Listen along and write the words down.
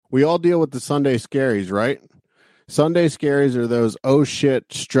We all deal with the Sunday scaries, right? Sunday scaries are those oh shit,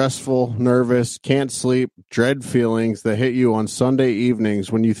 stressful, nervous, can't sleep, dread feelings that hit you on Sunday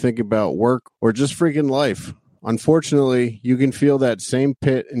evenings when you think about work or just freaking life. Unfortunately, you can feel that same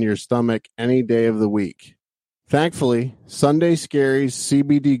pit in your stomach any day of the week. Thankfully, Sunday Scaries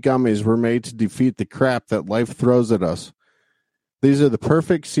CBD gummies were made to defeat the crap that life throws at us. These are the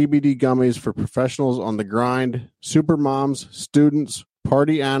perfect CBD gummies for professionals on the grind, supermoms, students,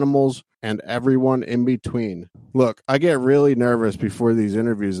 party animals, and everyone in between. Look, I get really nervous before these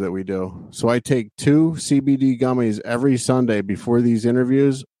interviews that we do, so I take 2 CBD gummies every Sunday before these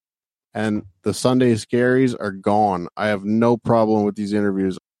interviews, and the Sunday Scaries are gone. I have no problem with these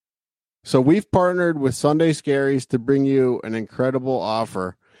interviews. So we've partnered with Sunday Scaries to bring you an incredible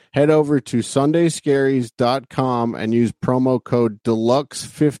offer. Head over to sundayscaries.com and use promo code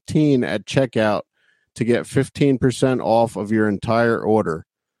DELUXE15 at checkout to get 15% off of your entire order.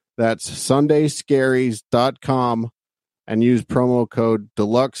 That's sundayscaries.com and use promo code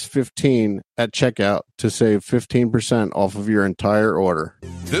DELUXE15 at checkout to save 15% off of your entire order.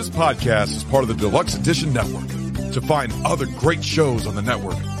 This podcast is part of the Deluxe Edition Network. To find other great shows on the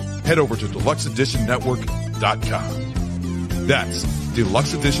network, head over to deluxeeditionnetwork.com. That's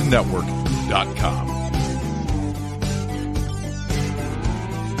deluxeeditionnetwork.com.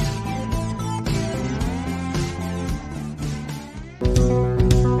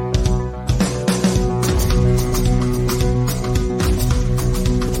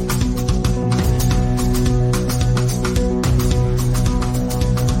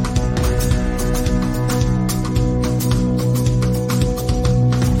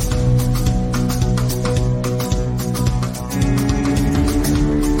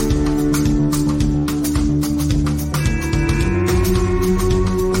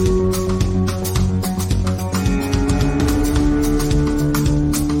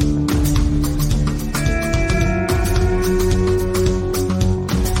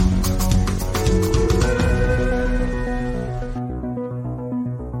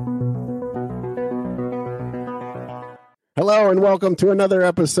 Hello and welcome to another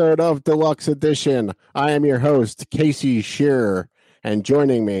episode of Deluxe Edition. I am your host, Casey Shearer, and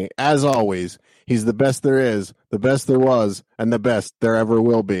joining me, as always, he's the best there is, the best there was, and the best there ever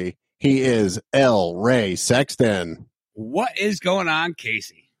will be. He is L. Ray Sexton. What is going on,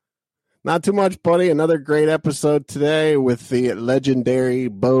 Casey? Not too much, buddy. Another great episode today with the legendary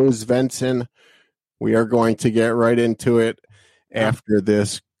Bo Svenson. We are going to get right into it after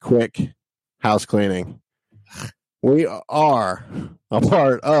this quick house cleaning. We are a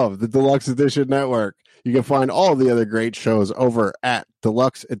part of the Deluxe Edition Network. You can find all the other great shows over at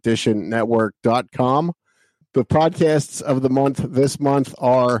deluxeeditionnetwork.com. The podcasts of the month this month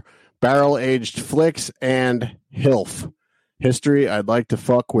are Barrel Aged Flicks and HILF. History I'd Like to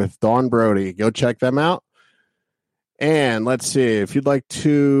Fuck with Dawn Brody. Go check them out. And let's see, if you'd like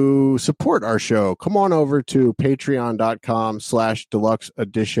to support our show, come on over to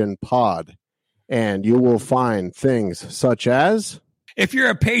patreon.com/deluxeeditionpod. And you will find things such as... If you're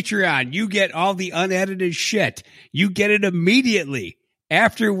a Patreon, you get all the unedited shit. You get it immediately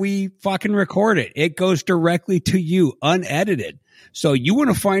after we fucking record it. It goes directly to you, unedited. So you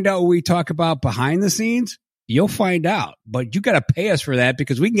want to find out what we talk about behind the scenes? You'll find out. But you got to pay us for that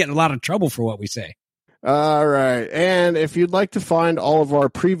because we can get in a lot of trouble for what we say. All right. And if you'd like to find all of our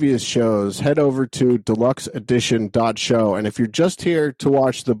previous shows, head over to deluxeedition.show. And if you're just here to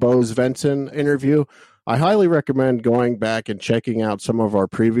watch the Bo Svenson interview, I highly recommend going back and checking out some of our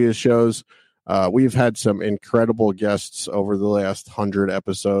previous shows. We've had some incredible guests over the last 100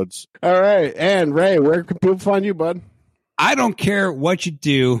 episodes. All right. And Ray, where can people find you, bud? I don't care what you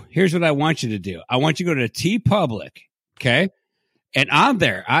do. Here's what I want you to do. I want you to go to TeePublic. Okay. And on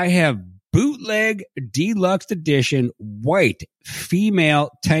there, I have bootleg deluxe edition white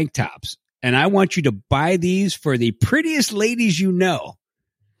female tank tops. And I want you to buy these for the prettiest ladies you know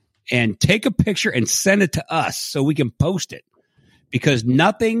and take a picture and send it to us so we can post it, because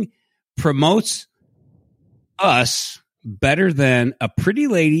nothing promotes us better than a pretty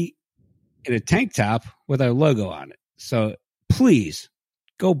lady in a tank top with our logo on it. So please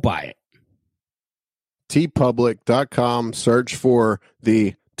go buy it. TeePublic.com. Search for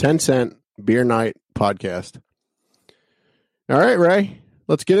the 10-cent Beer Night podcast. All right, Ray,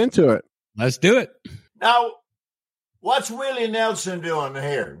 let's get into it. Let's do it. Now, what's Willie Nelson doing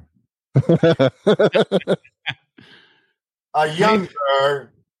here? A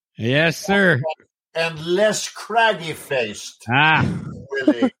younger, yes, sir, and less craggy faced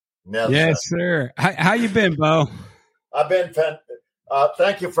Willie Nelson. Yes, sir. How you been, Bo? I've been.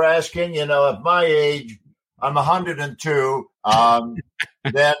 Thank you for asking. You know, at my age, I'm 102.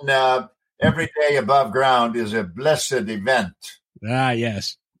 then every day above ground is a blessed event.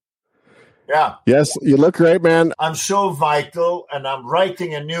 Yes. Yeah. Yes, you look great, man. I'm so vital, and I'm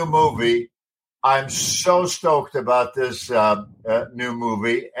writing a new movie. I'm so stoked about this new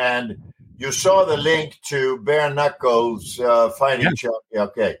movie. And you saw the link to Bare Knuckles fighting champion.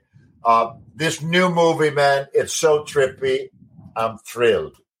 Okay. This new movie, man, it's so trippy. I'm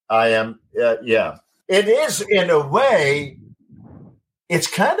thrilled. I am, yeah. It is, in a way, it's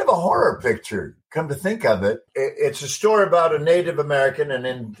kind of a horror picture, come to think of it. It's a story about a Native American, an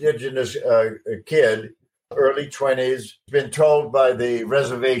indigenous kid, early 20s, been told by the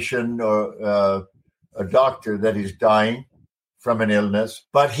reservation or a doctor that he's dying from an illness.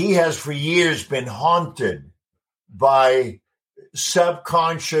 But he has for years been haunted by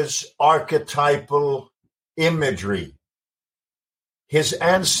subconscious archetypal imagery. His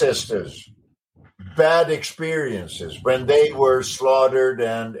ancestors, bad experiences when they were slaughtered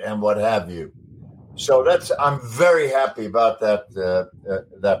and what have you. So I'm very happy about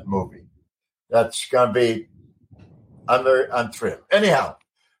that movie. That's gonna be. I'm thrilled. Anyhow,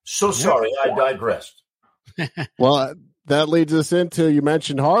 so sorry I digressed. Well, that leads us into, you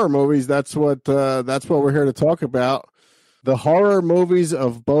mentioned horror movies. That's what we're here to talk about. The horror movies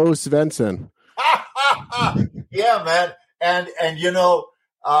of Bo Svenson. Yeah, man. And you know,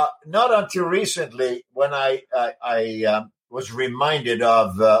 not until recently when I was reminded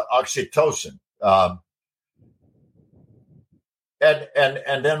of oxytocin, and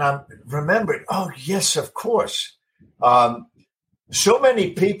then I remembered. Oh yes, of course. So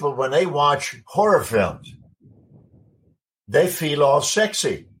many people, when they watch horror films, they feel all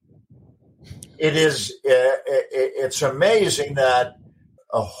sexy. It's amazing that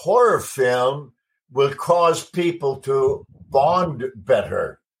a horror film will cause people to bond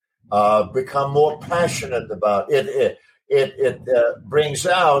better, become more passionate about it. It brings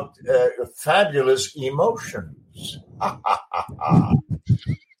out fabulous emotions.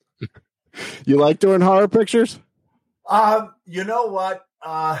 You like doing horror pictures? You know what?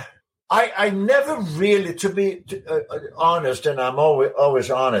 I never really, to be honest, and I'm always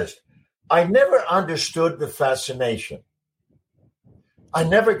honest, I never understood the fascination. I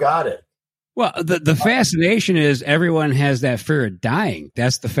never got it. Well, the fascination is everyone has that fear of dying.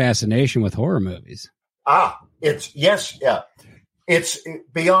 That's the fascination with horror movies. It's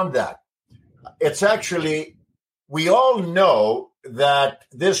beyond that. It's actually, we all know that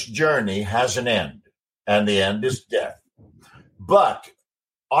this journey has an end, and the end is death. But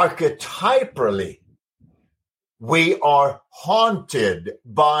archetypally, we are haunted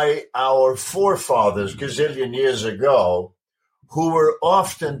by our forefathers gazillion years ago, who were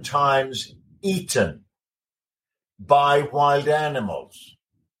oftentimes eaten by wild animals.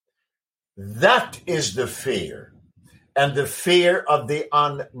 That is the fear, and the fear of the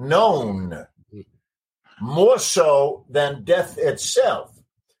unknown, more so than death itself,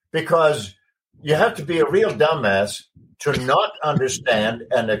 because you have to be a real dumbass to not understand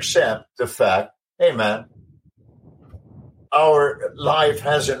and accept the fact, hey man, our life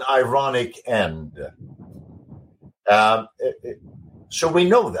has an ironic end. So we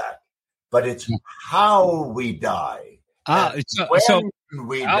know that, but it's how we die. So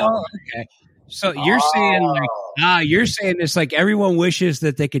we die. Okay. So you're saying it's like everyone wishes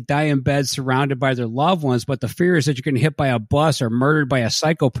that they could die in bed surrounded by their loved ones, but the fear is that you're going to hit by a bus or murdered by a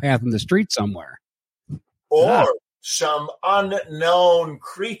psychopath in the street somewhere. Or some unknown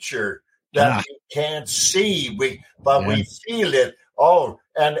creature that we can't see, but we feel it. Oh,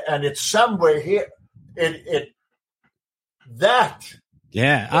 and it's somewhere here.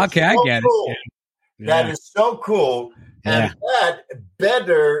 Yeah. Okay, I get cool. it. Yeah. That is so cool. And that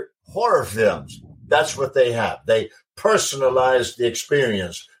better horror films. That's what they have. They personalize the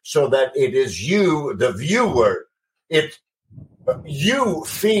experience so that it is you, the viewer. You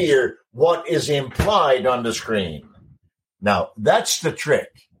fear what is implied on the screen. Now, that's the trick.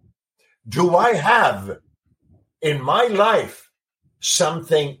 Do I have in my life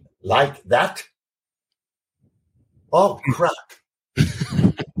something like that? Oh, crap.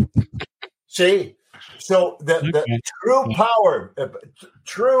 See? So the true power,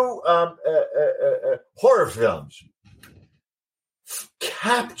 true horror films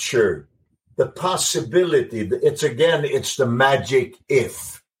capture the possibility. It's the magic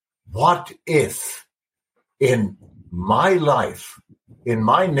if. What if in my life, in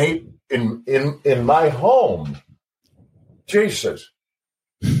my in my home, Jesus,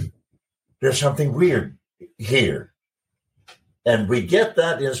 there's something weird here. And we get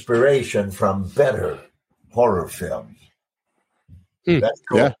that inspiration from better horror films. That's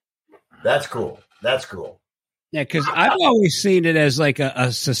cool. Yeah. That's cool. That's cool. Yeah, because I've always seen it as like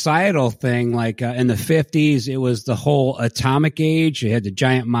a societal thing. Like in the 50s, it was the whole atomic age. You had the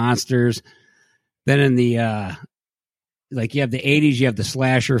giant monsters. Then in the like you have the 80s, you have the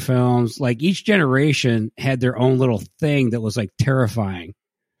slasher films. Like each generation had their own little thing that was like terrifying.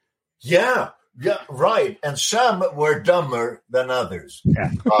 Yeah, right. And some were dumber than others.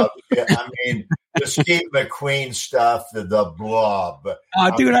 Yeah. I mean, the Steve McQueen stuff, the Blob.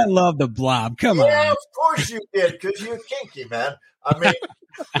 Oh, dude, I love the Blob. Come on. Yeah, of course you did, because you're kinky, man. I mean,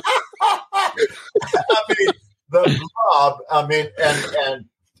 the Blob. I mean, and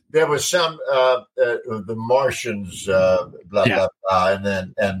there was some the Martians, blah blah blah,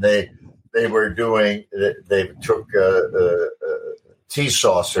 and they were doing. They took tea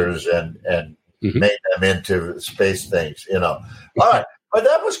saucers and made them into space things. All right. But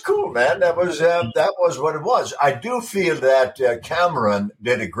that was cool, man. That was what it was. I do feel that Cameron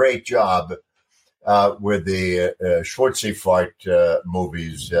did a great job with the Schwarzenegger fight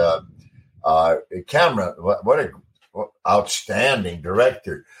movies. Cameron, what an outstanding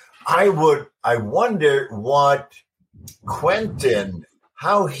director. I wonder what Quentin,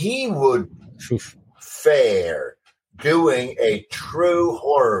 how he would fare doing a true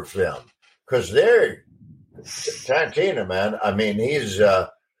horror film, because they're Tarantino, man. I mean, he's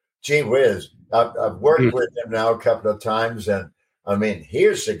gee whiz. I've worked with him now a couple of times, and I mean,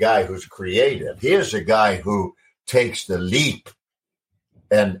 here's a guy who's creative. Here's a guy who takes the leap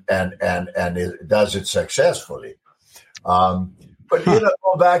and does it successfully. But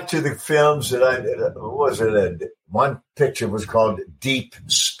go back to the films that what was it? One picture was called Deep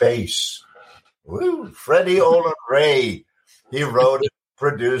Space. Woo, Freddie Olin Ray. He wrote it,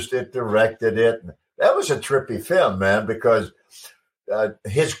 produced it, directed it. That was a trippy film, man, because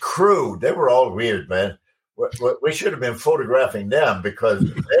his crew, they were all weird, man. We should have been photographing them, because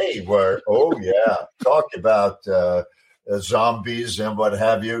they were, talk about zombies and what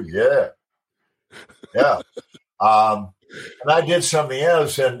have you. Yeah. And I did something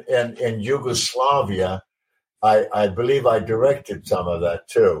else in Yugoslavia. I believe I directed some of that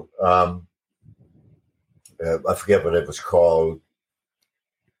too. I forget what it was called.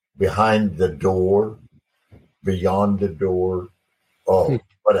 Behind the Door, Beyond the Door. Oh,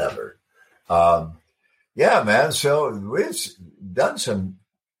 whatever. Yeah, man. So we've done some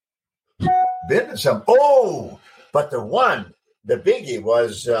business. But the biggie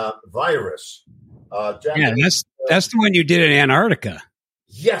was Virus. That's the one you did in Antarctica.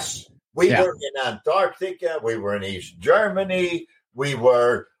 Yes. We were in Antarctica. We were in East Germany. We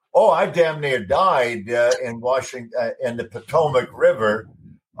were, I damn near died in Washington, in the Potomac River.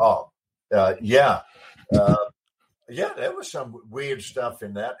 There was some weird stuff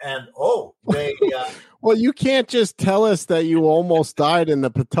in that. And, they... well, you can't just tell us that you almost died in the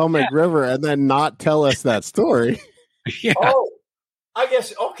Potomac River and then not tell us that story. Yeah. I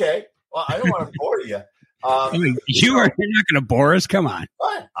guess, okay. Well, I don't want to bore you. You're not going to bore us. Come on.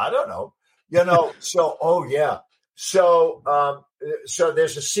 I don't know. So, So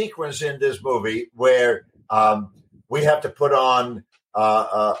there's a sequence in this movie where we have to put on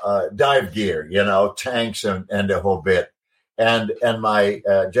dive gear, tanks and the whole bit. And my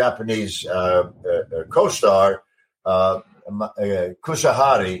Japanese co-star,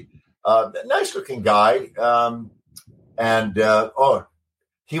 Kusahari, nice looking guy.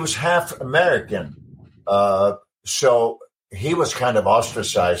 He was half American. So he was kind of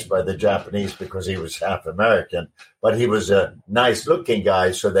ostracized by the Japanese because he was half American, but he was a nice looking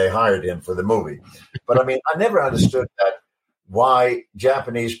guy. So they hired him for the movie. But I mean, I never understood that, why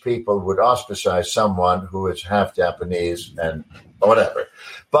Japanese people would ostracize someone who is half Japanese and whatever.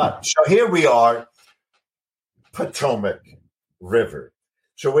 But so here we are, Potomac River.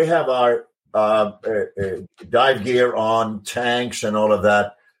 So we have our dive gear on, tanks and all of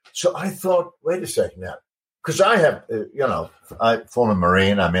that. So I thought, wait a second now, because I have, I former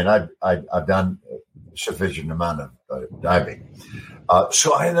Marine. I mean, I've done a sufficient amount of diving.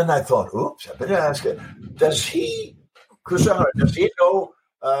 So then I thought, oops, I better ask it. Does he know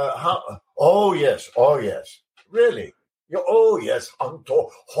how? Oh yes, really? Oh yes, honto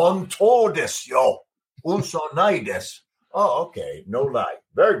desu yo, uso nai desu. Oh, okay, no lie,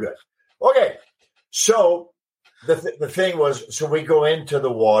 very good. Okay, so the thing was, so we go into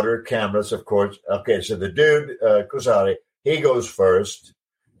the water, cameras, of course. Okay, so the dude Kusari, he goes first,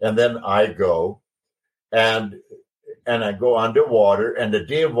 and then I go, and I go underwater, and the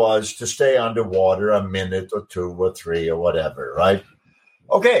deal was to stay underwater a minute or 2 or 3 or whatever, right?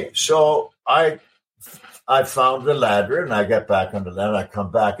 Okay, so I found the ladder, and I get back on the ladder, and I come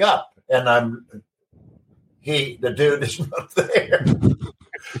back up, and the dude is not there. And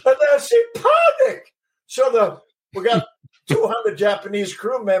I say, panic. So we got 200 Japanese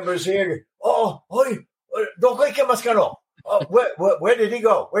crew members here. Oh, doko ikemasu ka no? Where did he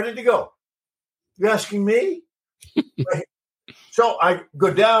go? Where did he go? You asking me? So I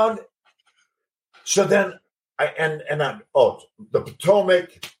go down. So then the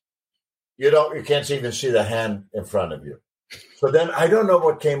Potomac, you can't even see the hand in front of you. So then I don't know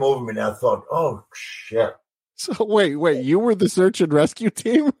what came over me. And I thought, oh, shit. So wait, you were the search and rescue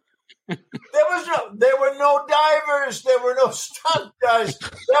team? There were no divers. There were no stunt guys.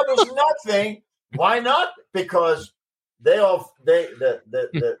 There was nothing. Why not? Because they all figured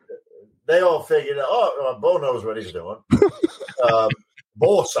out, Bo knows what he's doing.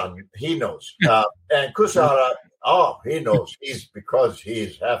 Bo-san, he knows. And Kusara, he knows. Because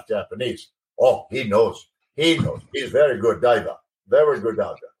he's half Japanese. Oh, he knows. He's very good diver. Very good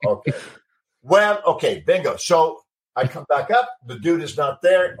diver. Okay. Well, okay, bingo. So I come back up. The dude is not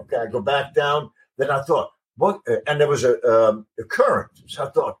there. Okay, I go back down. Then I thought, what? And there was a current. So I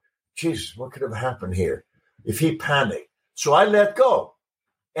thought, Jesus, what could have happened here if he panicked? So I let go,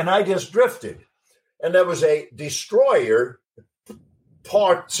 and I just drifted. And there was a destroyer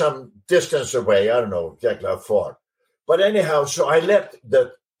parked some distance away. I don't know exactly how far. But anyhow, so I let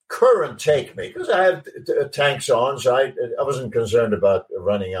the current take me because I had tanks on, so I wasn't concerned about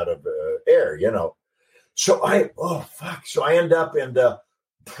running out of air, So So I end up in the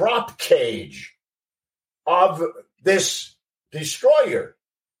prop cage of this destroyer.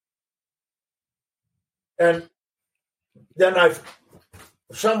 And then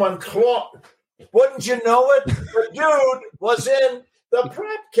someone clawed. Wouldn't you know it? The dude was in the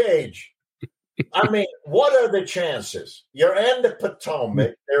prop cage. I mean, what are the chances? You're in the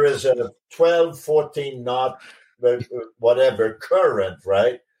Potomac. There is a 12, 14 knot, whatever, current,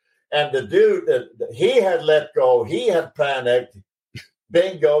 right? And the dude, he had let go. He had panicked.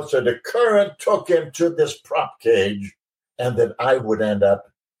 Bingo. So the current took him to this prop cage, and then I would end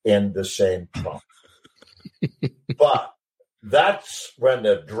up in the same prop. But that's when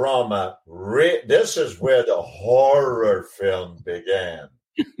the drama, this is where the horror film began.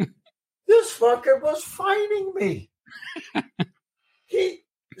 This fucker was fighting me. He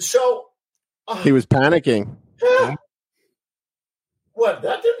was panicking. Yeah. Well,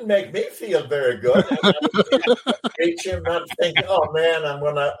 that didn't make me feel very good. I reach him, I'm thinking, oh man,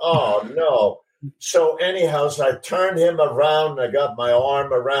 no. So anyhow, so I turned him around. I got my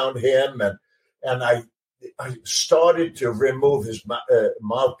arm around him, and I started to remove his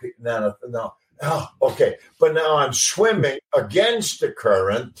mouthpiece. No. Okay. But now I'm swimming against the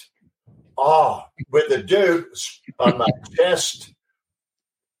current. With the dude on my chest.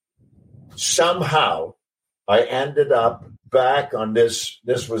 Somehow I ended up back on this.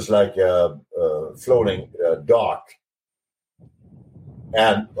 This was like a floating dock.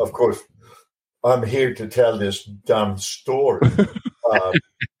 And of course, I'm here to tell this dumb story.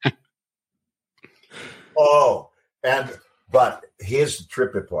 But here's the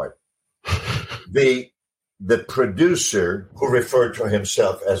trippy part. The producer, who referred to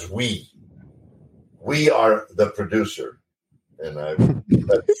himself as we are the producer. And at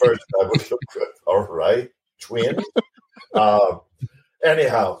first I would look good. All right, twin.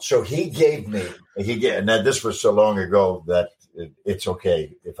 Anyhow, so he gave me, and this was so long ago that it's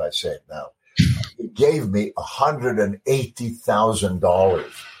okay if I say it now. He gave me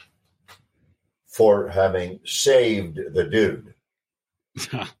 $180,000 for having saved the dude.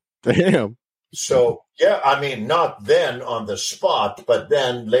 Damn. So, yeah, I mean, not then on the spot, but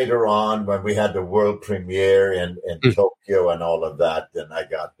then later on when we had the world premiere in Tokyo and all of that, then I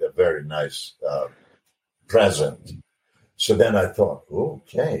got a very nice present. So then I thought,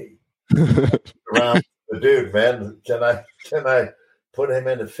 okay, around the dude, man, can I put him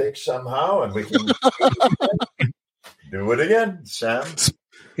in a fix somehow and we can do it again, Sam?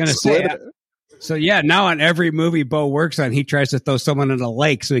 Gonna say so yeah, now on every movie Bo works on, he tries to throw someone in a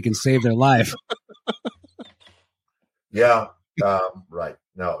lake so he can save their life. Yeah, right.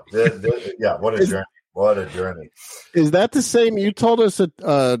 No, yeah, what a journey. What a journey. Is that the same? You told us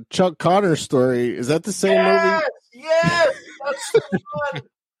a Chuck Connor story. Is that the same movie? Yes, that's the one.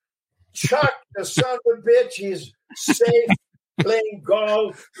 Chuck, the son of a bitch, he's safe playing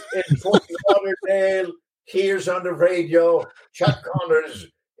golf in Fort Lauderdale. Hears on the radio, Chuck Connors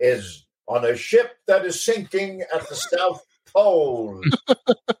is on a ship that is sinking at the South Pole.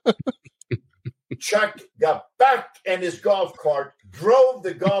 Chuck got back in his golf cart, he told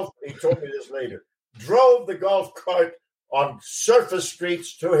me this later, drove the golf cart on surface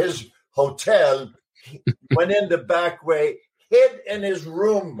streets to his hotel, went in the back way, hid in his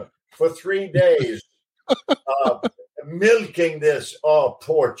room for 3 days. milking this. Oh,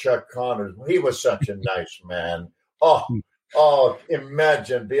 poor Chuck Connors. He was such a nice man. Oh,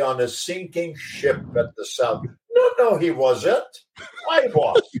 imagine be on a sinking ship at the South. No, he wasn't. I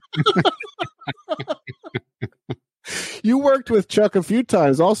was. You worked with Chuck a few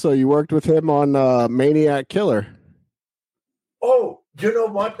times. Also, you worked with him on Maniac Killer. Oh, you know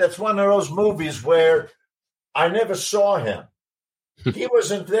what? That's one of those movies where I never saw him. He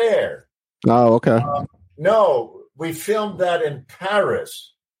wasn't there. Oh, okay. No, we filmed that in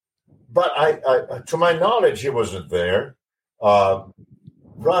Paris, but I to my knowledge, he wasn't there.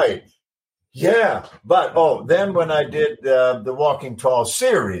 Right. Yeah. But, then when I did the Walking Tall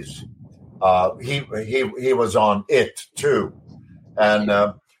series, he was on it too.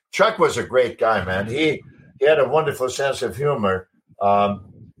 And Chuck was a great guy, man. He had a wonderful sense of humor.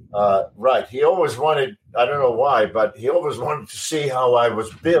 Right. He always wanted, I don't know why, but he always wanted to see how I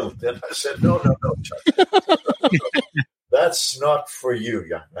was built. And I said, no, Chuck. That's not for you,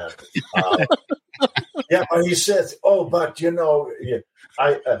 young man. Yeah, but he says, but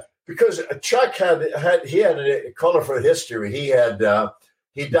because Chuck had a colorful history.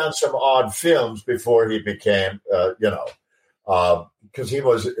 He'd done some odd films before he became, because he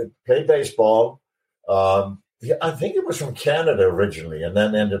played baseball. I think it was from Canada originally, and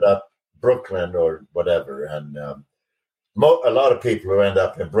then ended up Brooklyn or whatever. And a lot of people who end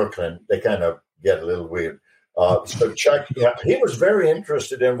up in Brooklyn, they kind of get a little weird. So Chuck, he was very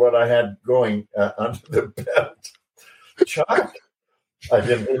interested in what I had going under the belt. Chuck, I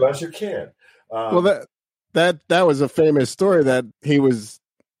didn't realize you can. Well, that was a famous story that he was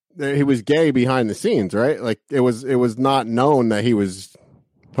gay behind the scenes, right? Like it was not known that he was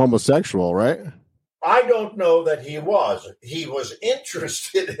homosexual, right? I don't know that he was. He was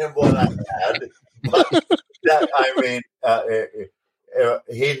interested in what I had, but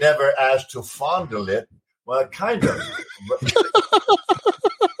he never asked to fondle it. Well, kind of.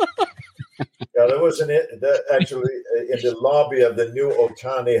 Yeah, there was actually in the lobby of the new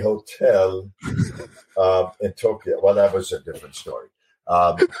Otani Hotel in Tokyo. Well, that was a different story.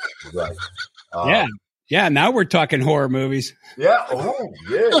 Right. Yeah. Now we're talking horror movies. Yeah. Oh,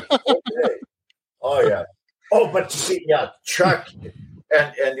 yeah. Okay. Oh, yeah. Oh, but see, Chuck,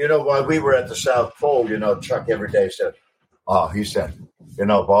 and while we were at the South Pole, Chuck every day said, he said,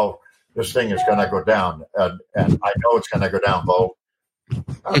 Bo, this thing is going to go down, and I know it's going to go down, Bo.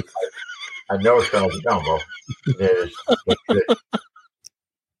 I know it's going to go down, Bo. It's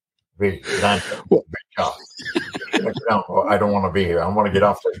I don't want to be here. I want to get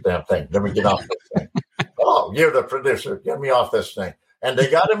off this damn thing. Let me get off this thing. Oh, you're the producer. Get me off this thing. And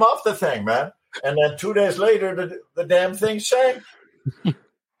they got him off the thing, man. And then 2 days later, the damn thing sank.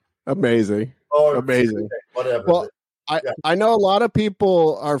 Amazing. Amazing. Whatever. Well, I know a lot of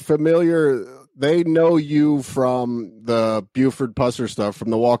people are familiar. They know you from the Buford Pusser stuff, from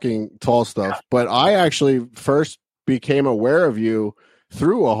the Walking Tall stuff. But I actually first became aware of you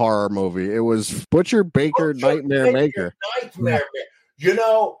through a horror movie. It was Butcher Baker Nightmare Maker. Nightmare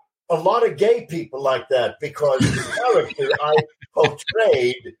Maker. A lot of gay people like that because the character I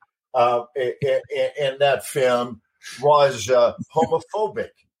portrayed in that film was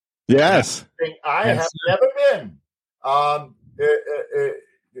homophobic. Yes. I have never been.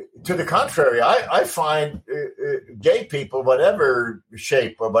 To the contrary, I find gay people, whatever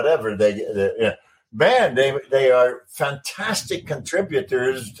shape or whatever they are fantastic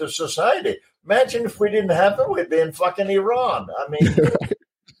contributors to society. Imagine if we didn't have them, we'd be in fucking Iran. I mean,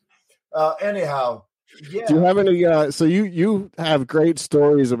 anyhow. Yeah. Do you have any? So you have great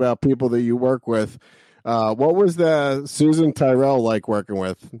stories about people that you work with. What was the Susan Tyrell like working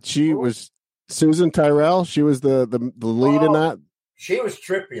with? She was Susan Tyrell. She was the lead in that. She was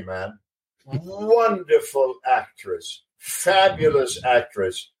trippy, man. Wonderful actress, fabulous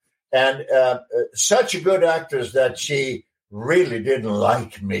actress, and such a good actress that she really didn't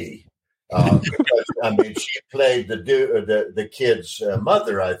like me. Because, she played the kid's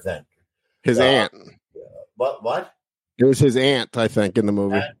mother, I think. His aunt. What? It was his aunt, I think, in the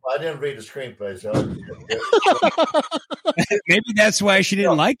movie. I didn't read the screenplay, so maybe that's why she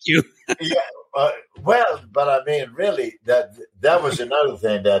didn't like you. Yeah, but I mean, really, that was another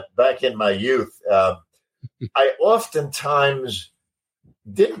thing that back in my youth, I oftentimes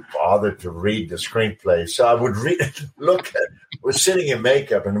didn't bother to read the screenplay, so I would was sitting in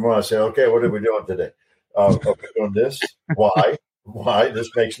makeup, and the morning I say, "Okay, what are we doing today? Are we doing this? Why? This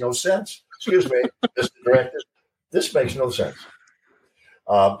makes no sense." Excuse me, Mr. Director. This makes no sense.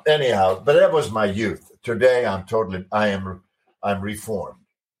 Anyhow, but that was my youth. Today, I'm reformed.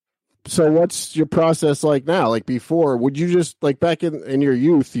 So what's your process like now? Like before, would you just, like back in your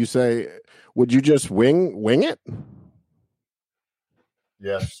youth, you say, would you just wing it?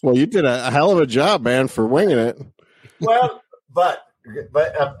 Yes. Well, you did a hell of a job, man, for winging it. Well, but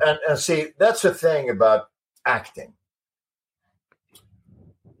and see, that's the thing about acting.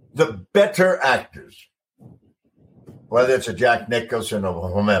 The better actors, whether it's a Jack Nicholson or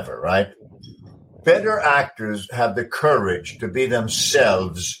whomever, right? Better actors have the courage to be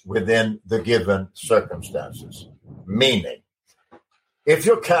themselves within the given circumstances. Meaning, if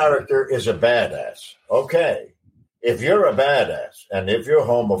your character is a badass, okay. If you're a badass and if you're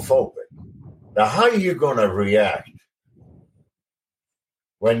homophobic, now how are you going to react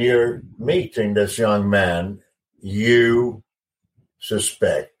when you're meeting this young man you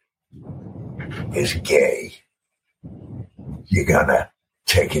suspect is gay? You're going to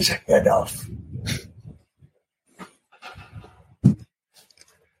take his head off.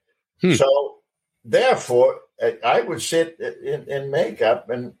 So, therefore, I would sit in makeup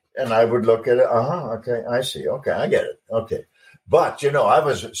and I would look at it. Okay, I see. Okay, I get it. Okay. But, I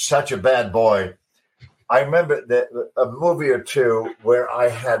was such a bad boy. I remember a movie or two where I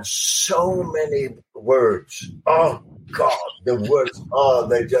had so many words. Oh, God, the words. Oh,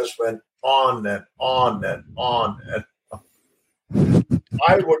 they just went on and on and on. And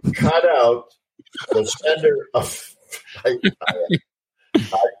I would cut out the center of. I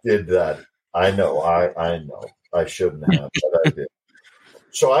did that. I know. I know. I shouldn't have, but I did.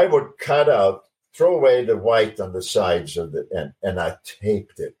 So I would cut out, throw away the white on the sides of the end, and I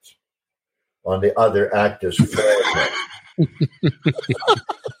taped it on the other actor's forehead.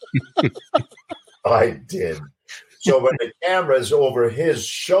 I did. So when the camera's over his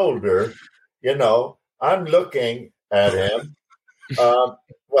shoulder, I'm looking at him.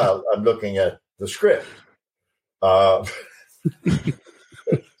 I'm looking at the script.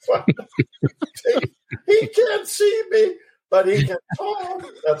 He can't see me, but he can talk.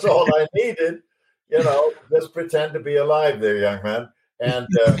 That's all I needed. Just pretend to be alive there, young man. And,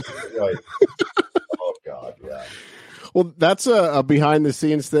 right. Oh, God, yeah. Well, that's a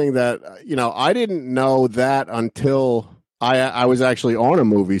behind-the-scenes thing that, I didn't know that until I was actually on a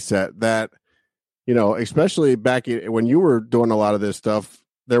movie set that, especially back when you were doing a lot of this stuff,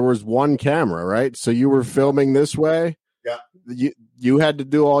 there was one camera, right? So you were filming this way. Yeah. You had to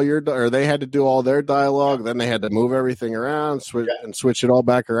do they had to do all their dialogue. Yeah. Then they had to move everything around, switch it all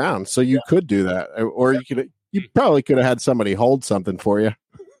back around. So you could do that, or you probably could have had somebody hold something for you.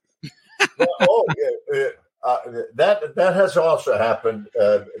 That has also happened.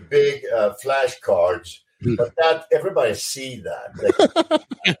 Big flashcards, but that everybody see that.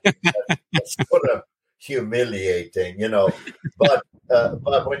 It's sort of humiliating, But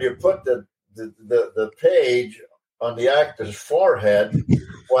when you put the page on the actor's forehead,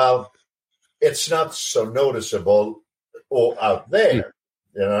 well, it's not so noticeable out there.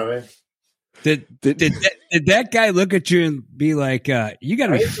 You know what I mean? Did that guy look at you and be like, you got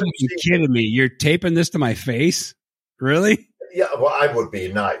to be fucking kidding me. You're taping this to my face? Really? Yeah, well, I would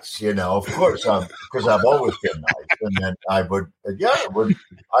be nice, of course, because I've always been nice. And then I would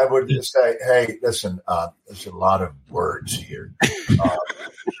just say, hey, listen, there's a lot of words here.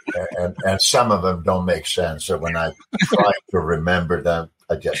 And some of them don't make sense. So when I try to remember them,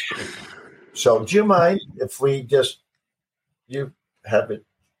 I just. So do you mind if we you have it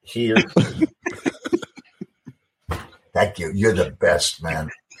here? Thank you. You're the best, man.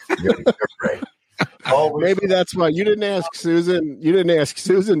 You're great. Maybe that's why you didn't ask Susan. You didn't ask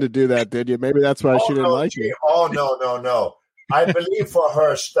Susan to do that, did you? Maybe that's why she didn't like you. Oh, no. I believe for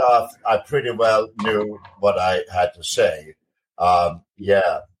her stuff, I pretty well knew what I had to say.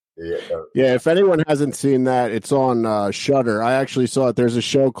 Yeah. If anyone hasn't seen that, it's on Shudder. I actually saw it. There's a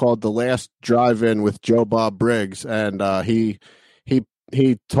show called The Last Drive-In with Joe Bob Briggs, and he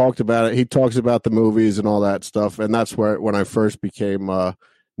talked about it. He talks about the movies and all that stuff, and that's when I first became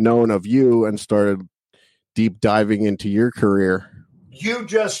known of you and started deep diving into your career. You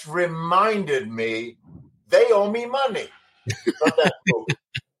just reminded me they owe me money from that movie.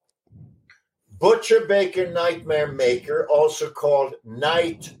 Butcher Baker Nightmare Maker, also called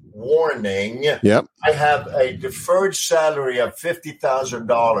Night Warning. Yep. I have a deferred salary of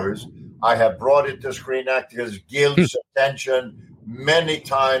 $50,000. I have brought it to Screen Actors Guild's attention many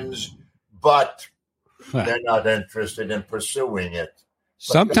times, but they're not interested in pursuing it.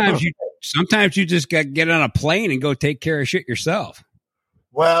 Sometimes you just got to get on a plane and go take care of shit yourself.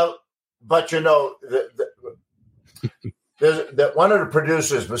 Well, but one of the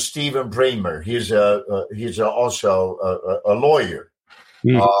producers was Stephen Bremer. He's also a lawyer.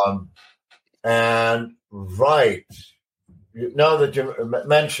 And right, now that you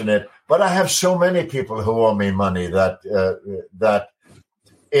mention it, but I have so many people who owe me money that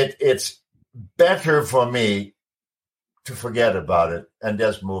it's better for me to forget about it and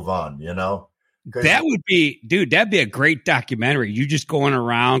just move on, you know? That would be, dude, that'd be a great documentary. You just going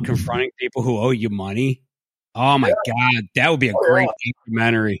around confronting people who owe you money. Oh my God, that would be a great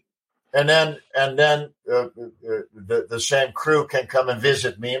documentary. And then the same crew can come and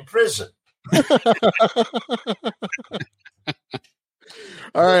visit me in prison.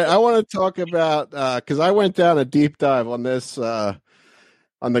 All right, I want to talk about because I went down a deep dive on this on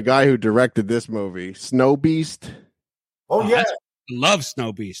the guy who directed this movie, Snow Beast. Oh yeah, I love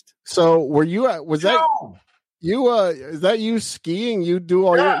Snow Beast. So were you? Was that you? Is that you skiing? You do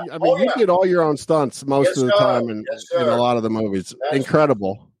all your? I mean, you did all your own stunts most of the time in a lot of the movies.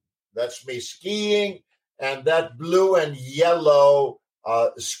 Incredible. That's me skiing, and that blue and yellow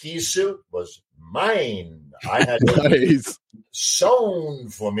ski suit was mine. I had it sewn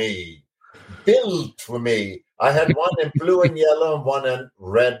for me, built for me. I had one in blue and yellow and one in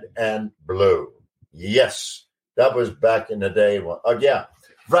red and blue. Yes, that was back in the day. Yeah,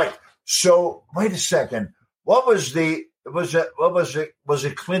 right. So wait a second. What was it? Was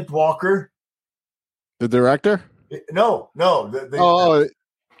it Clint Walker? The director? No.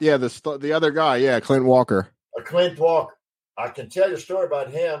 Yeah, the other guy. Yeah, Clint Walker. Clint Walker. I can tell you a story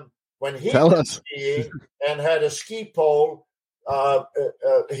about him when he was skiing and had a ski pole.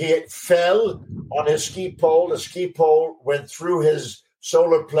 He fell on his ski pole. The ski pole went through his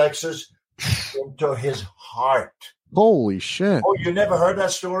solar plexus into his heart. Holy shit! Oh, you never heard that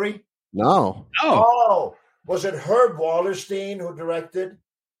story? No. Oh, was it Herb Wallerstein who directed?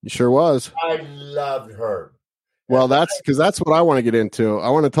 He sure was. I loved Herb. Well, that's what I want to get into. I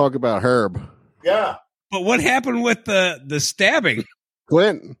want to talk about Herb. Yeah. But what happened with the stabbing?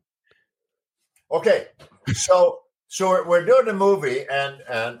 Clint. Okay, so we're doing a movie, and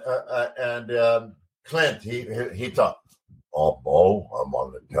Clint he thought, oh, Bo, I'm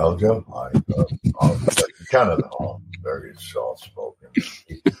on the tell you, I'm Canada, very soft spoken.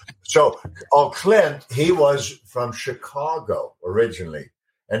 So, Clint, he was from Chicago originally,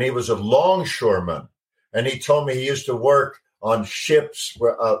 and he was a longshoreman. And he told me he used to work on ships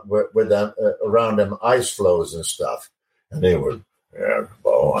with them around them ice floes and stuff. And they were,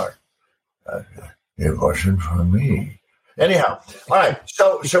 Bo, it wasn't for me. Anyhow, all right.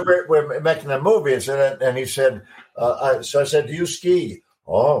 So we're making a movie, and he said, so I said, do you ski?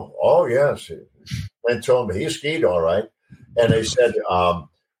 Oh yes. And told me he skied all right. And he said, I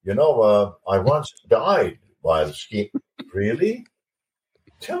once died while skiing. Really?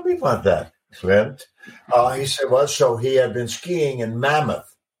 Tell me about that, Clint. He said, well, so he had been skiing in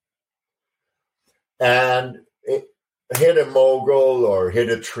Mammoth and it hit a mogul or hit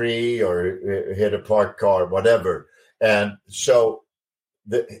a tree or hit a parked car, whatever. And so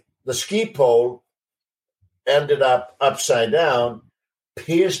the ski pole ended up upside down,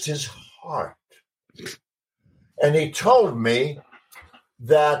 pierced his heart. And he told me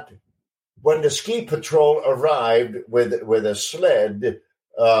that when the ski patrol arrived with a sled,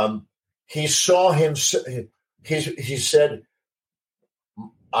 he saw him. He said,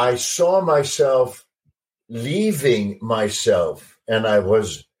 I saw myself leaving myself, and I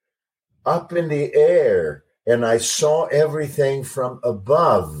was up in the air, and I saw everything from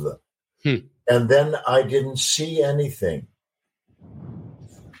above. And then I didn't see anything.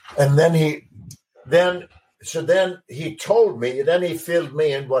 And then he told me, then he filled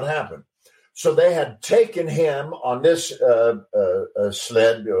me in what happened. So they had taken him on this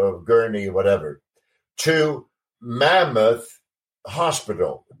sled or gurney, whatever, to Mammoth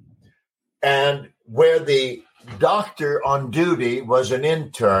Hospital. And where the doctor on duty was an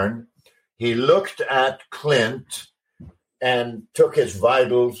intern, he looked at Clint and took his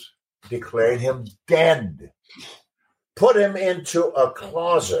vitals, declared him dead, put him into a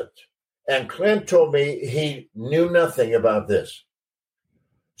closet. And Clint told me he knew nothing about this.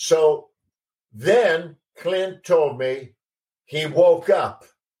 So then Clint told me he woke up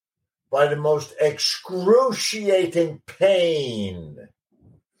by the most excruciating pain.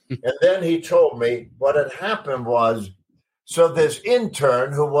 And then he told me what had happened was, so this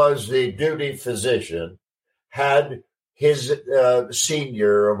intern who was the duty physician had his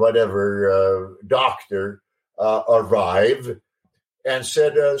senior or whatever doctor arrive and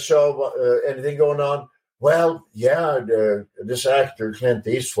said, anything going on? Well, yeah, this actor, Clint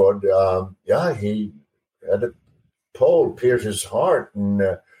Eastwood, he had a pole pierce his heart, and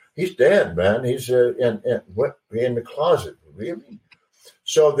he's dead, man. He's in the closet. Really?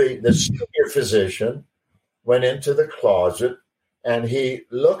 So the senior physician went into the closet, and he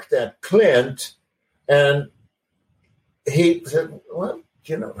looked at Clint, and he said, well,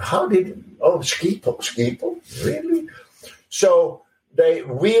 how did ski pole, really? So they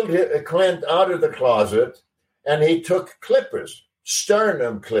wheeled Clint out of the closet, and he took clippers,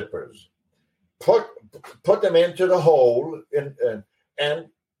 sternum clippers, put them into the hole and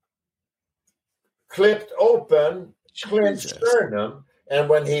clipped open Clint's sternum. And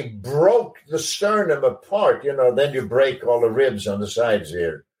when he broke the sternum apart, then you break all the ribs on the sides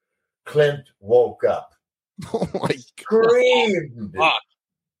here. Clint woke up. Oh my God. Screamed.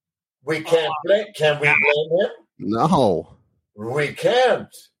 We can't blame. Can we blame him? No. We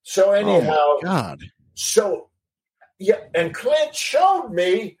can't. So anyhow, oh my God. So yeah, and Clint showed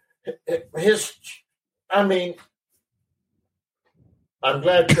me his. I mean, I'm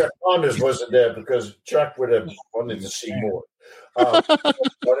glad Chuck Connors wasn't there because Chuck would have wanted to see more.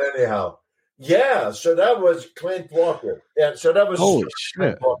 But anyhow, yeah. So that was Clint Walker. Yeah. So that was Holy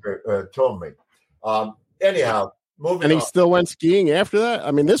Clint shit. Walker told me. Anyhow, moving. And he on. still went skiing after that.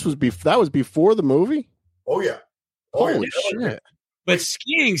 I mean, that was before the movie. Oh yeah. Holy shit. But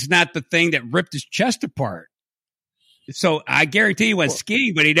skiing's not the thing that ripped his chest apart. So I guarantee he went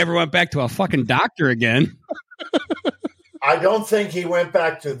skiing, but he never went back to a fucking doctor again. I don't think he went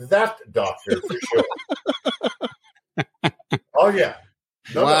back to that doctor for sure. Oh yeah.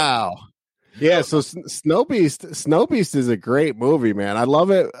 Wow. Yeah. So Snow Beast is a great movie, man. I love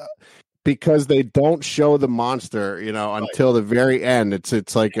it because they don't show the monster, until the very end.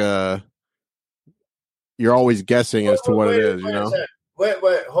 It's like you're always guessing as to what it is, Wait,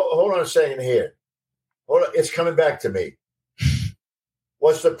 hold on a second here. Hold on, it's coming back to me.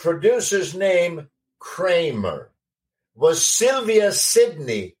 Was the producer's name Kramer? Was Sylvia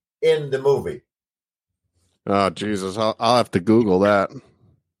Sidney in the movie? Oh Jesus! I'll have to Google that.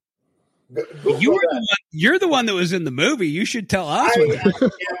 You're the one that was in the movie. You should tell us.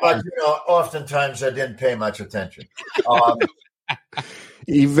 But oftentimes I didn't pay much attention.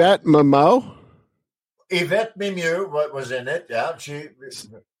 Yvette Mimieux. Yvette Mimieux, what was in it? Yeah,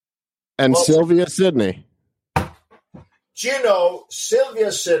 Sylvia Sidney.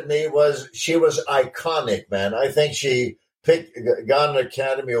 Sylvia Sidney was iconic, man. I think she got an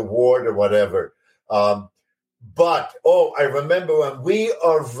Academy Award or whatever. But I remember when we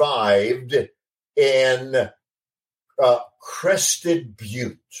arrived in Crested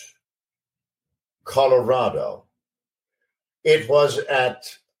Butte, Colorado. It was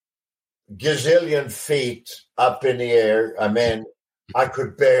at gazillion feet up in the air. I mean, I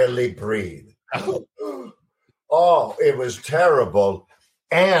could barely breathe. Oh, it was terrible.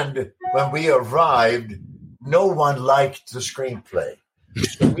 And when we arrived, no one liked the screenplay.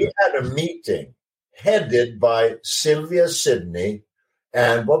 So we had a meeting headed by Sylvia Sidney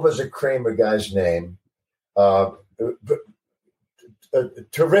and what was the Kramer guy's name? A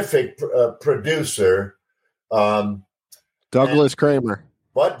terrific producer. Douglas Kramer.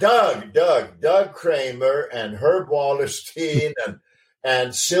 What? Doug Kramer and Herb Wallerstein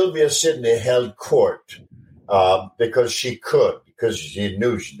and Sylvia Sidney held court because she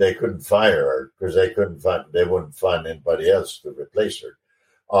knew they couldn't fire her because they wouldn't find anybody else to replace her.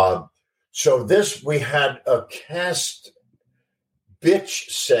 So we had a cast bitch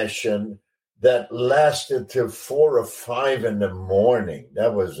session that lasted till 4 or 5 in the morning.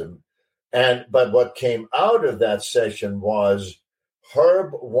 That was but what came out of that session was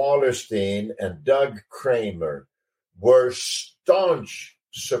Herb Wallerstein and Doug Kramer were staunch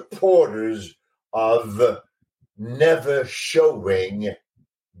supporters of never showing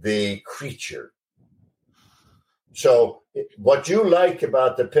the creature. So what you like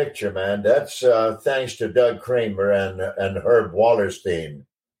about the picture, man, that's thanks to Doug Kramer and Herb Wallerstein.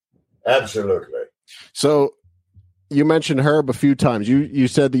 Absolutely. So you mentioned Herb a few times. You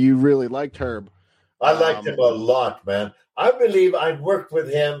said that you really liked Herb. I liked him a lot, man. I believe I've worked with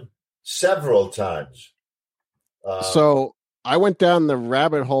him several times. So I went down the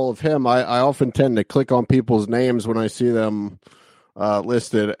rabbit hole of him. I often tend to click on people's names when I see them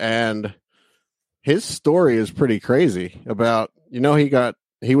listed, and his story is pretty crazy about,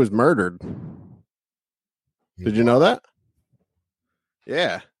 he was murdered. Did you know that?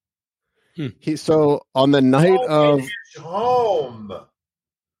 Yeah. So on the night of his home.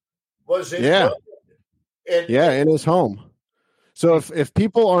 Was it? Yeah. In his home. So if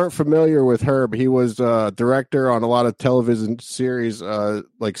people aren't familiar with Herb, he was a director on a lot of television series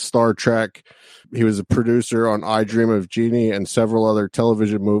like Star Trek. He was a producer on I Dream of Jeannie and several other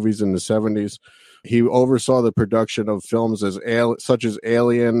television movies in the 70s. He oversaw the production of films such as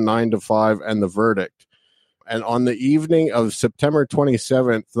Alien, 9 to 5, and The Verdict. And on the evening of September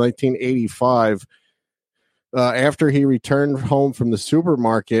 27th, 1985, after he returned home from the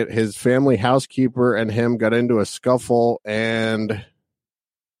supermarket, his family housekeeper and him got into a scuffle, and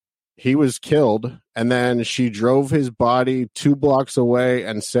he was killed, and then she drove his body 2 blocks away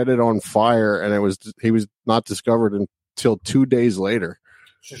and set it on fire, and he was not discovered until 2 days later.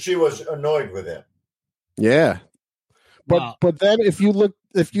 So she was annoyed with him. Yeah. But then if you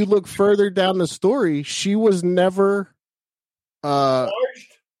look further down the story, she was never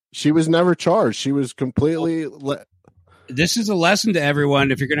Charged? She was never charged. She was completely This is a lesson to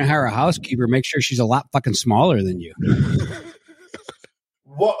everyone. If you're going to hire a housekeeper, make sure she's a lot fucking smaller than you.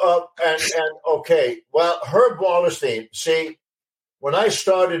 Okay. Well, Herb Wallerstein. See, when I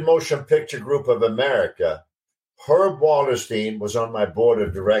started Motion Picture Group of America, Herb Wallerstein was on my board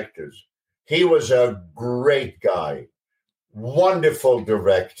of directors. He was a great guy, wonderful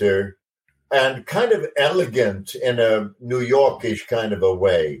director, and kind of elegant in a New Yorkish kind of a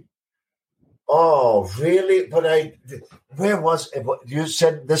way. Oh, really? But where was it? You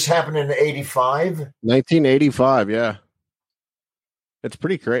said this happened in 85? 1985, yeah. It's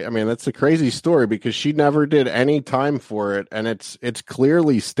pretty crazy. I mean, that's a crazy story because she never did any time for it, and it's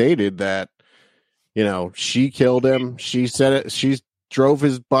clearly stated that, you know, she killed him. She said it. She drove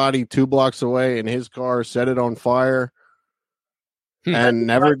his body 2 blocks away in his car, set it on fire, and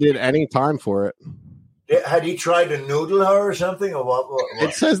never did any time for it. Had he tried to noodle her or something, or what?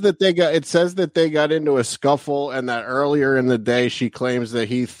 It says that they got into a scuffle, and that earlier in the day she claims that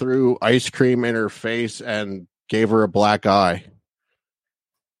he threw ice cream in her face and gave her a black eye.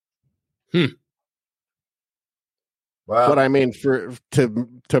 Wow. But I mean,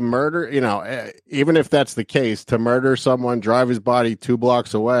 to murder, you know, even if that's the case, to murder someone, drive his body 2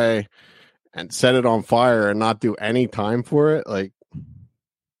 blocks away, and set it on fire and not do any time for it, like.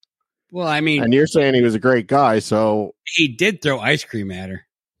 Well, I mean, and you're saying he was a great guy, so he did throw ice cream at her.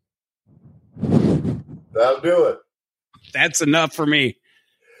 That'll do it. That's enough for me.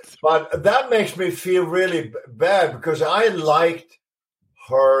 But that makes me feel really bad because I liked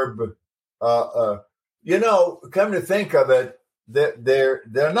Herb. You know, come to think of it, there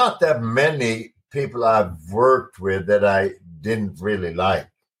are not that many people I've worked with that I didn't really like.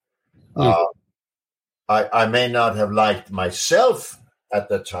 I may not have liked myself at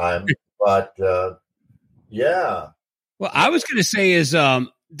the time, but yeah. Well, I was going to say is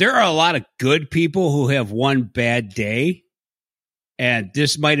there are a lot of good people who have one bad day, and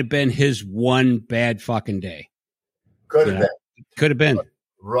this might have been his one bad fucking day. Could have been. Could have been.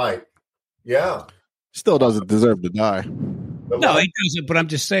 Right. Yeah. Still doesn't deserve to die. No, he doesn't. But I'm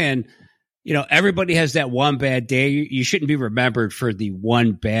just saying, you know, everybody has that one bad day. You shouldn't be remembered for the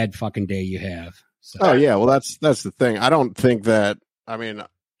one bad fucking day you have. So. Oh yeah, well that's the thing. I don't think that. I mean,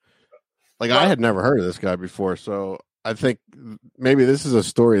 like I had never heard of this guy before, so I think maybe this is a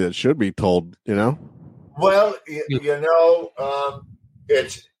story that should be told. You know. Well, you know,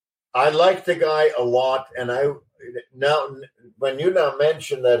 I like the guy a lot, and now when you now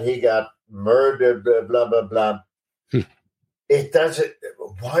mention that he got murdered, blah blah blah. It doesn't.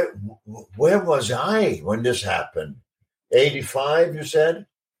 Why? Where was I when this happened? 85, you said?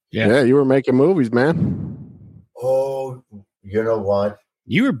 Yeah, you were making movies, man. Oh, you know what?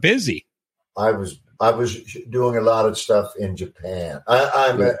 You were busy. I was doing a lot of stuff in Japan.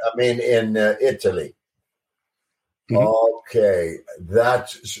 I mean, in Italy. Mm-hmm. Okay,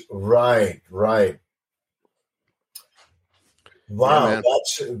 that's right. Wow, yeah,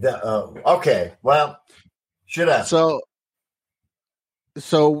 that's okay. Well, should I?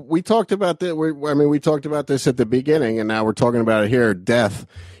 So we talked about that. We talked about this at the beginning, and now we're talking about it here. Death.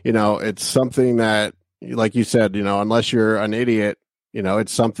 You know, it's something that, like you said, you know, unless you're an idiot, you know,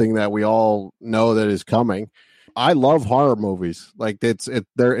 it's something that we all know that is coming. I love horror movies. Like it's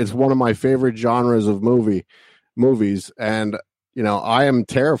one of my favorite genres of movies, and you know, I am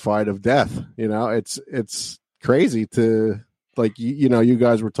terrified of death. You know, it's crazy to like you know, you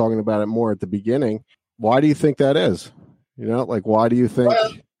guys were talking about it more at the beginning. Why do you think that is? You know, like why do you think?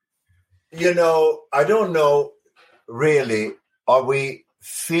 Well, you know, I don't know really. Are we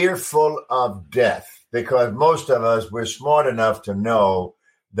fearful of death? Because most of us, we're smart enough to know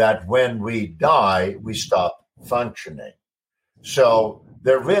that when we die, we stop functioning. So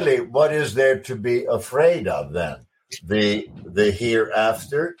what is there to be afraid of then? The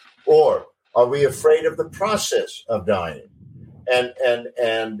hereafter? Or are we afraid of the process of dying?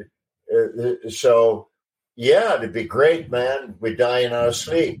 So, yeah, it'd be great, man. We die in our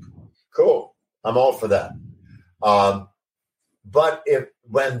sleep. Cool. I'm all for that. But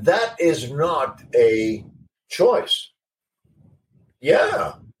when that is not a choice,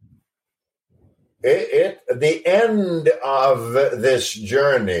 yeah, the end of this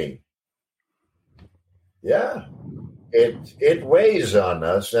journey, yeah, it weighs on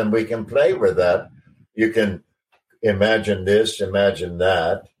us, and we can play with that. You can imagine this, imagine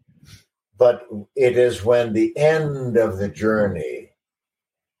that. But it is when the end of the journey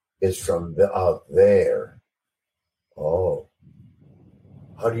is from out there. Oh,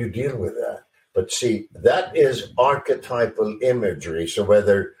 how do you deal with that? But see, that is archetypal imagery. So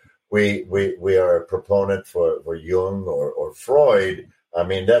whether we are a proponent for Jung or Freud, I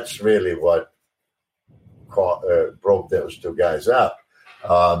mean, that's really what broke those two guys up.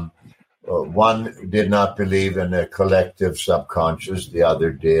 One did not believe in a collective subconscious, the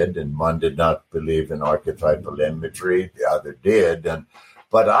other did, and one did not believe in archetypal imagery, the other did.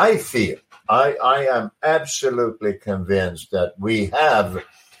 But I feel, I am absolutely convinced that we have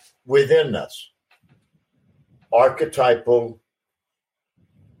within us archetypal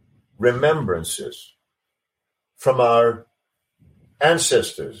remembrances from our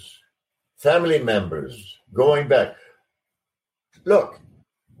ancestors, family members, going back. Look,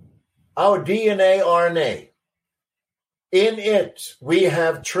 our DNA, RNA, in it, we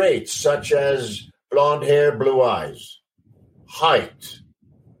have traits such as blonde hair, blue eyes, height,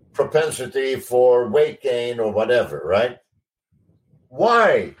 propensity for weight gain or whatever, right?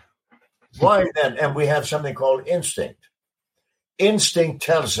 Why? Why then? And we have something called instinct. Instinct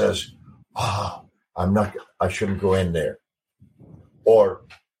tells us, I shouldn't go in there. Or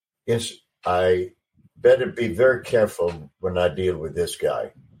I better be very careful when I deal with this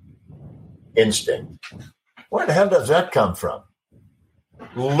guy. Instinct. Where the hell does that come from?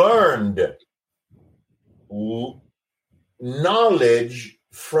 Learned knowledge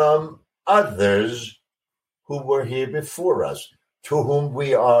from others who were here before us, to whom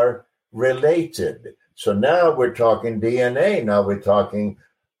we are related. So now we're talking DNA. Now we're talking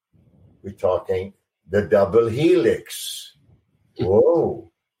the double helix.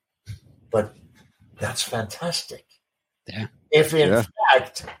 Whoa. But that's fantastic. Yeah. If in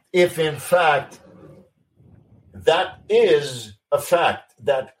fact that is a fact,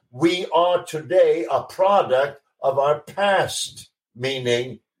 that we are today a product of our past,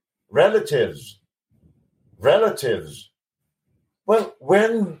 meaning relatives. Well,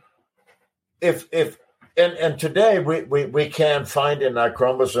 and today we can find in our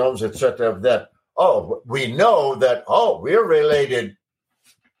chromosomes, etc., that, we know that, we're related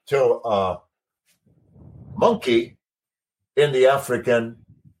to a monkey in the African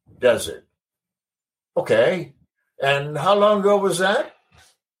desert. Okay. And how long ago was that?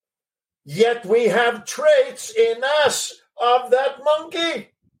 Yet we have traits in us of that monkey.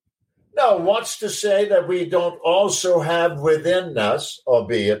 Now, what's to say that we don't also have within us,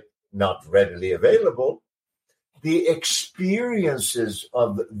 albeit not readily available, the experiences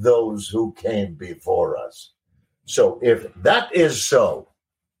of those who came before us? So if that is so,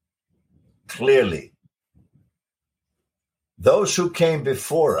 clearly, those who came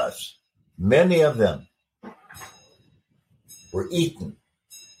before us, many of them were eaten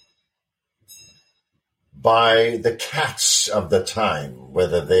by the cats of the time,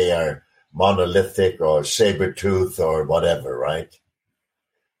 whether they are monolithic or saber-tooth or whatever, right?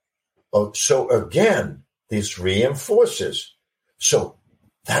 So again, this reinforces. So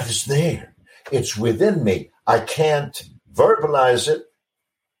that is there. It's within me. I can't verbalize it,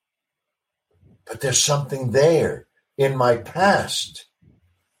 but there's something there in my past.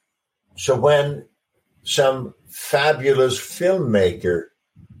 So when some fabulous filmmaker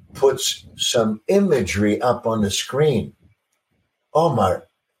puts some imagery up on the screen,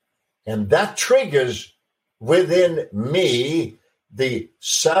 and that triggers within me the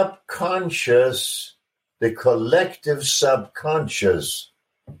subconscious, the collective subconscious.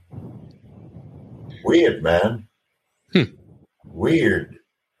 Weird, man. Weird.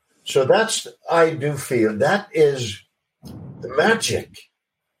 So I do feel that is the magic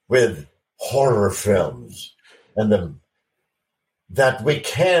with horror films, and that we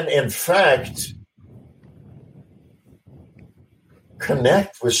can, in fact,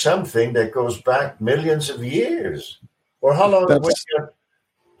 connect with something that goes back millions of years. Or how long?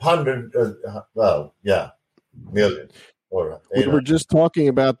 Million. We were just talking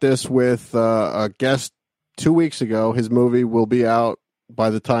about this with a guest 2 weeks ago. His movie will be out by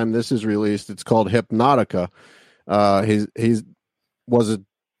the time this is released. It's called Hypnotica. He was a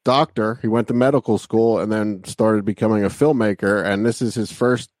doctor. He went to medical school and then started becoming a filmmaker. And this is his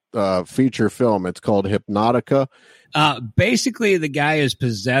first feature film. It's called Hypnotica. Basically, the guy is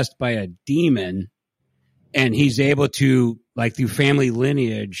possessed by a demon, and he's able to, like, through family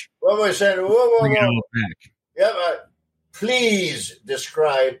lineage. Whoa. Bring it all back. Yeah, but please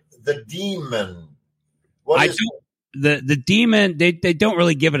describe the demon. The demon, they don't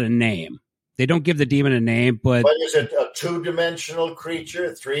really give it a name. They don't give the demon a name, but... What is it, a two-dimensional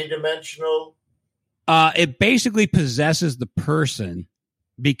creature, three-dimensional? It basically possesses the person,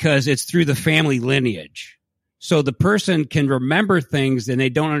 because it's through the family lineage. So the person can remember things and they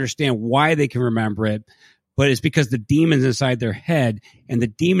don't understand why they can remember it, but it's because the demon's inside their head, and the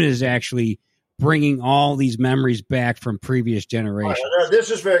demon is actually bringing all these memories back from previous generations. Now,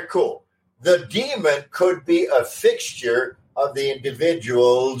 this is very cool. The demon could be a fixture of the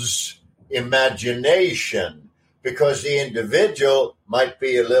individual's imagination, because the individual might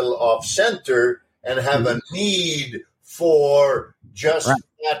be a little off center and have a need for just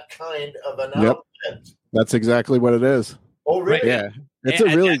that kind of an outlet. That's exactly what it is. Oh, really? Yeah. It's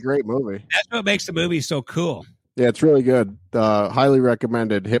a really great movie. That's what makes the movie so cool. Yeah, it's really good. Highly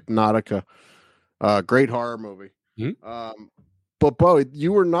recommended. Hypnotica. Great horror movie. Mm-hmm. But Bo,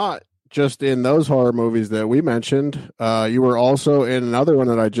 you were not just in those horror movies that we mentioned. You were also in another one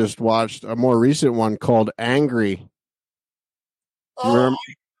that I just watched, a more recent one called Angry.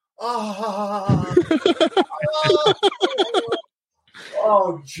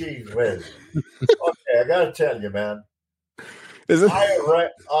 Oh, geez whiz. Okay, I got to tell you, man. Is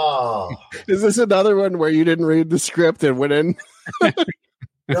this another one where you didn't read the script and went in?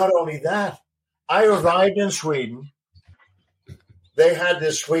 Not only that, I arrived in Sweden. They had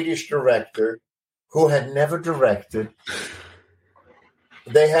this Swedish director who had never directed.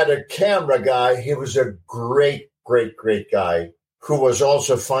 They had a camera guy. He was a great, great, great guy who was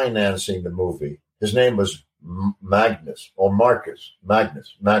also financing the movie. His name was Magnus Hammer,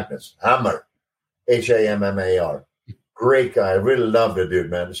 Hammar. Great guy. I really loved the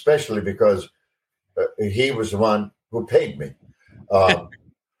dude, man, especially because he was the one who paid me.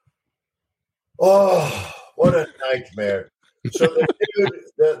 Oh, what a nightmare. So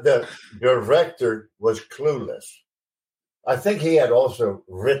the director was clueless. I think he had also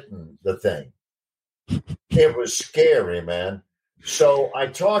written the thing. It was scary, man. So I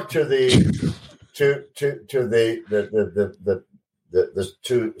talked to the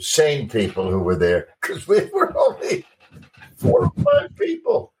two sane people who were there, because we were only 4 or 5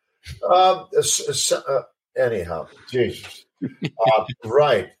 people. Anyhow, Jesus.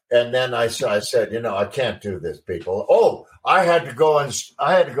 Right. And then I said, I can't do this, people. Oh, I had to go and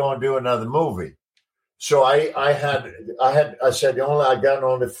do another movie. So I said,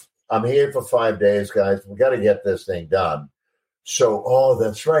 I'm here for 5 days, guys. We got to get this thing done. So,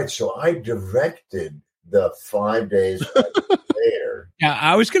 that's right. So I directed the 5 days there. Yeah,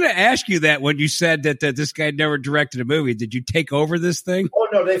 I was going to ask you that when you said that this guy never directed a movie. Did you take over this thing? Oh,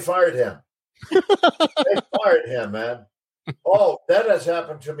 no, they fired him. They fired him, man. Oh, that has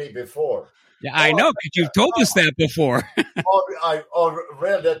happened to me before. Yeah, I know, because you've told us that before. The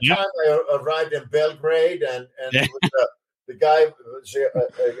time I arrived in Belgrade, and the guy,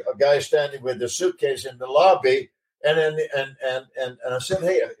 a guy standing with the suitcase in the lobby, and I said,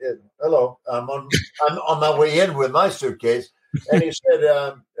 "Hey, hello, I'm on my way in with my suitcase," and he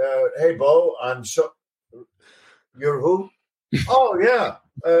said, "Hey, Bo, you're who? Oh, yeah,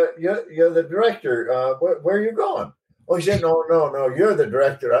 you're the director. Where are you going?" Oh, he said, no, you're the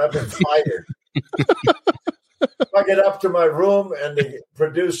director. I've been fired. I get up to my room, and the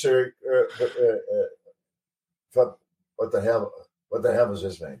producer, what the hell was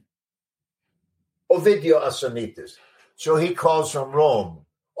his name? Ovidio Asanitis. So he calls from Rome.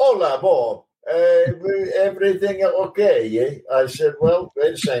 Hola, Bob. Everything okay? Yeah? I said, well,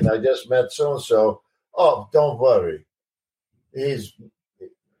 wait a second. I just met so-and-so. Oh, don't worry.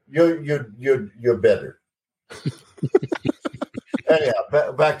 You're better.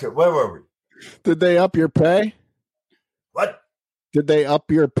 Anyhow, back to where were we? Did they up your pay? What? Did they up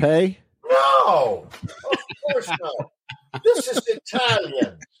your pay? No, of course not. This is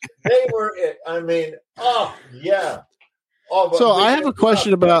Italian. They were it. I mean, yeah. So I have a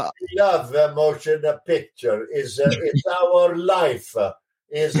question about love motion picture. Is it's our life?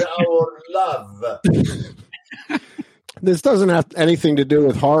 Is our love? This doesn't have anything to do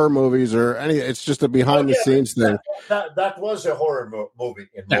with horror movies or anything. It's just a behind-the-scenes thing. That was a horror movie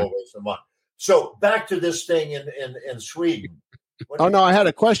in more ways than one. So back to this thing in Sweden. No, I had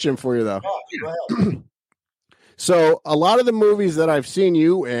a question for you, though. Well. So a lot of the movies that I've seen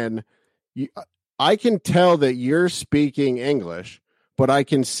you in, I can tell that you're speaking English, but I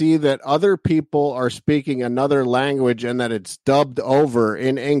can see that other people are speaking another language and that it's dubbed over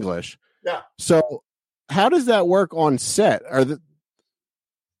in English. Yeah. So how does that work on set?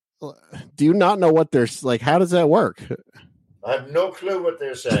 Do you not know what they're like? How does that work? I have no clue what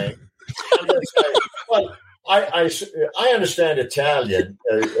they're saying. Well, I understand Italian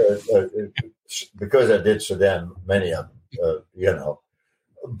because I did so damn many of them,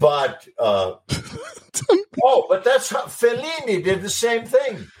 But but that's how Fellini did the same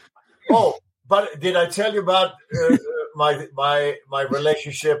thing. Oh, but did I tell you about my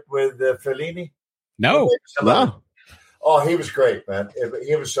relationship with Fellini? No. No. Oh, he was great, man.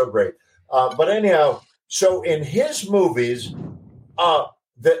 He was so great. But anyhow, so in his movies,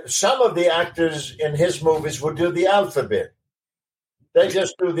 some of the actors in his movies would do the alphabet. They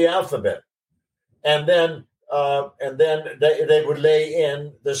just do the alphabet, and then they would lay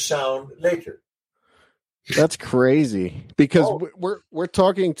in the sound later. That's crazy because we're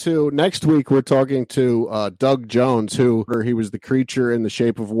talking to next week. We're talking to Doug Jones, he was the creature in The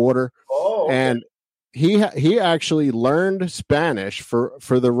Shape of Water. Oh, okay. And he actually learned Spanish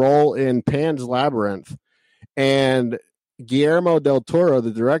for the role in Pan's Labyrinth, and Guillermo del Toro, the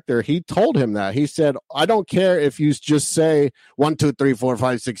director, he told him that. He said, "I don't care if you just say 1, 2, 3, 4,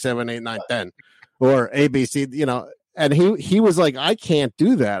 5, 6, 7, 8, 9, 10, or ABC." And he was like, "I can't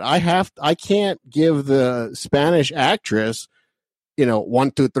do that. I can't give the Spanish actress,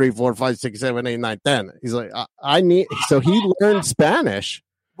 1, 2, 3, 4, 5, 6, 7, 8, 9, 10." He's like, I need. So he learned Spanish.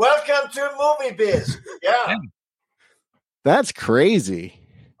 Welcome to movie biz. Yeah, that's crazy.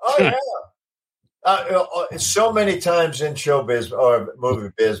 Oh yeah. So many times in showbiz or movie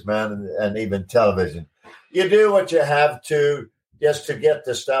biz, man, and even television, you do what you have to just to get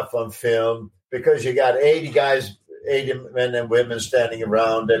the stuff on film because you got 80 guys, 80 men and women standing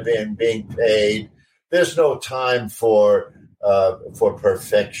around and being paid. There's no time for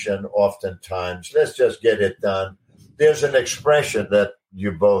perfection. Oftentimes, let's just get it done. There's an expression that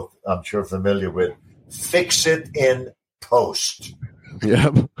you both, I'm sure, familiar with: "Fix it in post."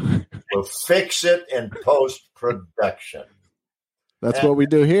 Yep. We'll fix it in post-production. That's what we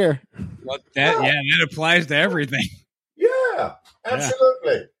do here. That applies to everything. Yeah,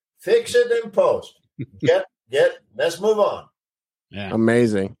 absolutely. Yeah. Fix it in post. Let's move on. Yeah.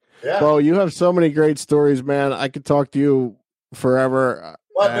 Amazing. Yeah. Bo, you have so many great stories, man. I could talk to you forever.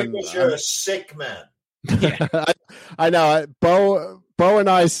 Well, because you're a sick man. Yeah. I know. Bo and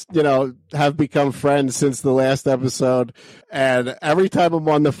I, have become friends since the last episode, and every time I'm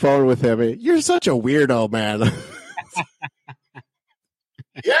on the phone with him, you're such a weirdo, man.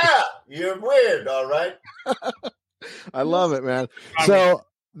 Yeah, you're weird, all right. I love it, man. So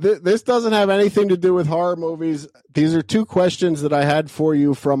this doesn't have anything to do with horror movies. These are two questions that I had for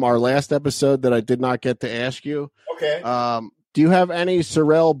you from our last episode that I did not get to ask you. Okay. Do you have any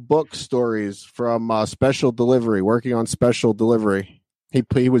Sorrell book stories from Special Delivery, working on Special Delivery?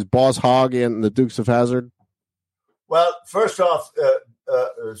 He was Boss Hogg in The Dukes of Hazzard. Well, first off,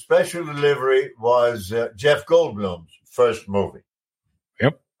 Special Delivery was Jeff Goldblum's first movie.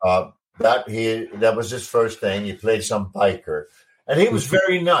 Yep. That was his first thing. He played some biker, and he was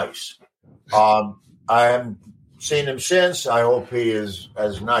very nice. I haven't seen him since. I hope he is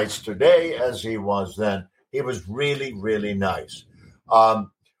as nice today as he was then. He was really, really nice.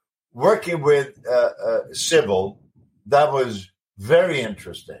 Working with Sybil, that was very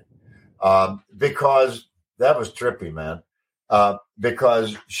interesting because that was trippy, man.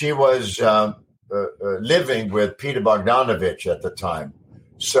 Because she was living with Peter Bogdanovich at the time,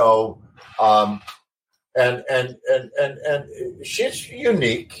 so and she's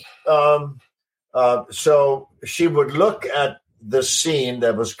unique. So she would look at the scene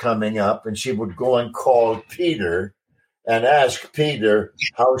that was coming up, and she would go and call Peter and ask Peter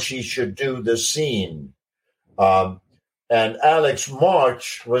how she should do the scene. And Alex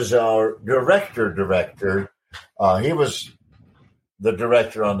March was our director. He was the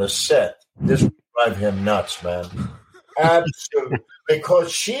director on the set. This would drive him nuts, man. Absolutely.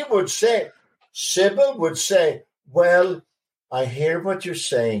 Because Sybil would say, "Well, I hear what you're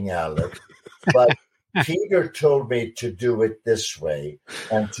saying, Alex, but Peter told me to do it this way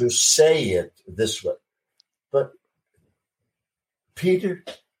and to say it this way. But Peter,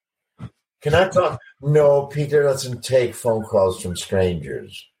 can I talk?" "No, Peter doesn't take phone calls from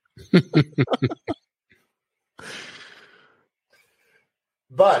strangers."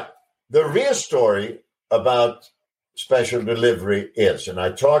 But the real story about Special Delivery is, and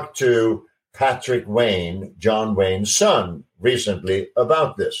I talked to Patrick Wayne, John Wayne's son, recently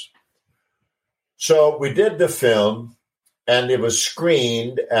about this. So we did the film, and it was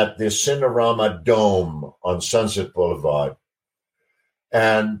screened at the Cinerama Dome on Sunset Boulevard.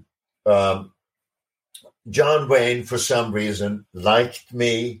 And John Wayne, for some reason, liked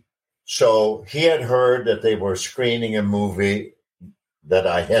me. So he had heard that they were screening a movie that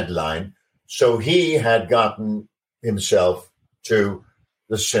I headlined. So he had gotten himself to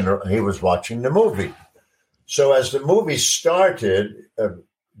the cinema. He was watching the movie. So as the movie started,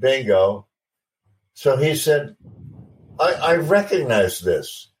 bingo. So he said, I recognize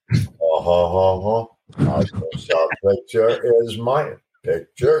this. Our picture is my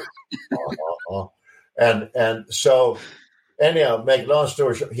picture. And so, anyhow, make long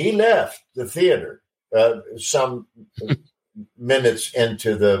story short, he left the theater some minutes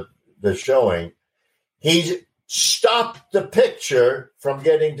into the showing. He stopped the picture from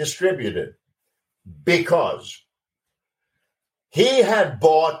getting distributed because he had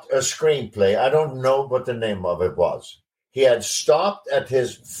bought a screenplay. I don't know what the name of it was. He had stopped at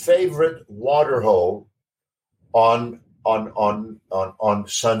his favorite waterhole on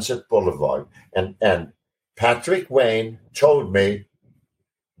Sunset Boulevard, and Patrick Wayne told me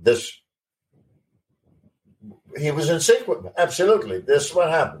this. He was in sync with me. Absolutely, this is what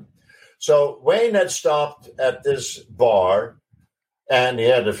happened. So Wayne had stopped at this bar, and he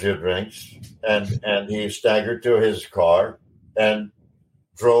had a few drinks, and he staggered to his car and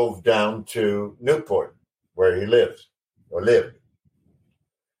drove down to Newport, where he lived.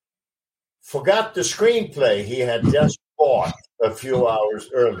 Forgot the screenplay he had just bought a few hours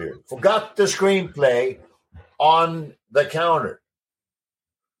earlier. Forgot the screenplay on the counter.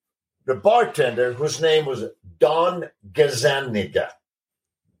 The bartender, whose name was Don Gazaniga,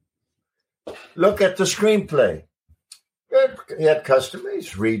 look at the screenplay. He had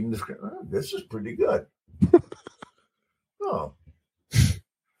customers reading the script. Oh, this is pretty good. Oh.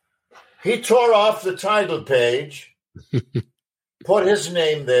 He tore off the title page, put his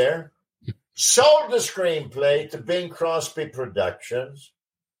name there, sold the screenplay to Bing Crosby Productions.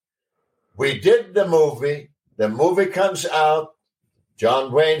 We did the movie. The movie comes out.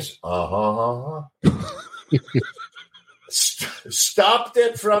 John Wayne's stopped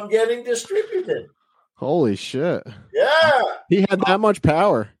it from getting distributed. Holy shit. Yeah. He had that much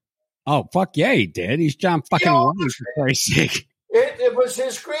power. Oh, fuck yeah, he did. He's John fucking Wayne, for Christ's sake. It was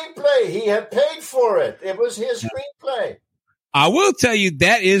his screenplay. He had paid for it. It was his screenplay. I will tell you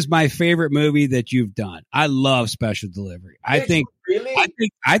that is my favorite movie that you've done. I love Special Delivery. I think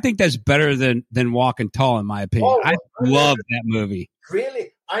that's better than Walking Tall, in my opinion. I love that movie.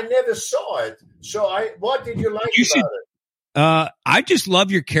 Really? I never saw it. So what did you like about it? I just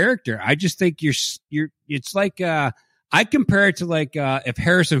love your character. I just think you're it's like I compare it to like if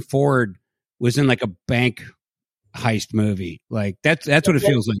Harrison Ford was in like a bank heist movie. Like that's what it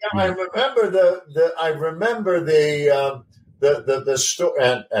feels like. I remember the story,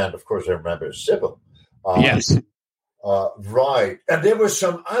 and of course I remember Sybil. Yes. Right. And there was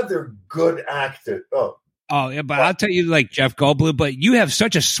some other good actor. Oh yeah, but I'll tell you, like Jeff Goldblum, but you have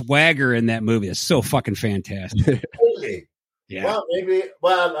such a swagger in that movie. It's so fucking fantastic. Really? Yeah. Well, maybe.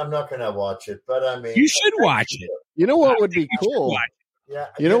 Well, I'm not going to watch it, but I mean, you should watch it. You know what would be cool? Yeah.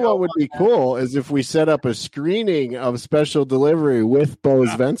 You know what would be cool is if we set up a screening of Special Delivery with Bo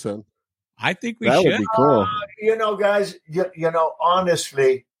Svenson. I think we that should. Would be cool. Guys,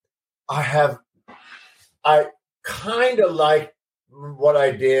 honestly, I kind of like what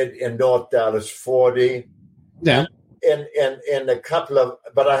I did in North Dallas 40. Yeah. In a couple of,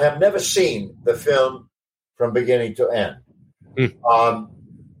 but I have never seen the film from beginning to end.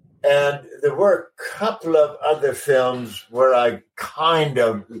 And there were a couple of other films where I kind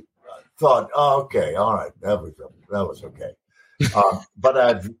of thought, oh, okay, all right, that was okay. But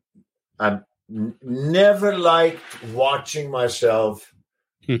I've never liked watching myself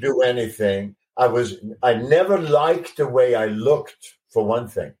do anything. I never liked the way I looked, for one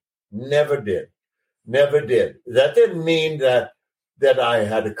thing. Never did. That didn't mean that I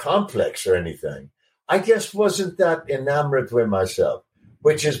had a complex or anything. I just wasn't that enamored with myself,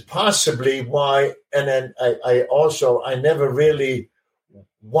 which is possibly why. And then I never really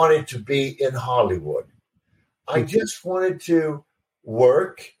wanted to be in Hollywood. I just wanted to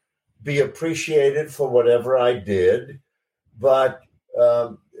work, be appreciated for whatever I did, but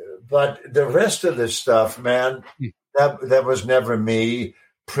the rest of this stuff, man, that was never me.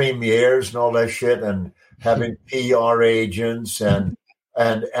 Premieres and all that shit, and having PR agents and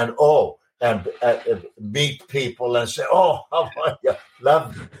meet people and say, "Oh, how about you?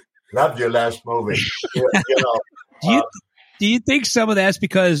 Loved your last movie." Do you think some of that's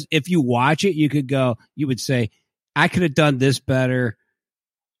because if you watch it, you would say, "I could have done this better,"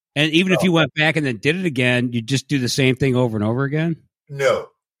 and even if you went back and then did it again, you just do the same thing over and over again? No,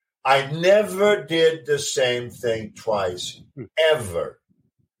 I never did the same thing twice, ever,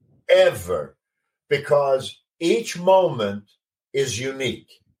 because each moment is unique.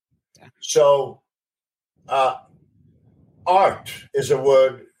 So, art is a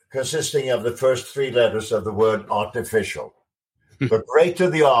word consisting of the first three letters of the word artificial. The greater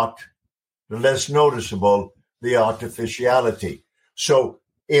the art, the less noticeable the artificiality. So,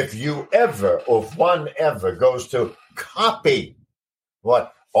 if one ever goes to copy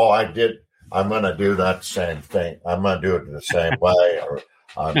what, I did, I'm going to do that same thing. I'm going to do it the same way, or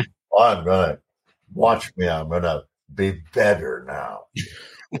I'm going to Watch me. I'm going to be better now.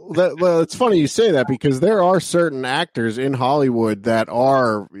 Well, it's funny you say that because there are certain actors in Hollywood that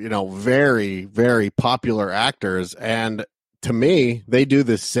are, very, very popular actors. And to me, they do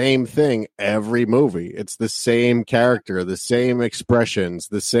the same thing every movie. It's the same character, the same expressions,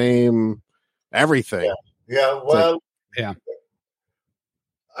 the same everything. Yeah. Well, yeah.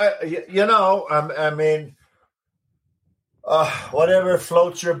 I mean, whatever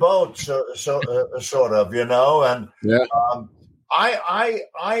floats your boat, sort of, and yeah.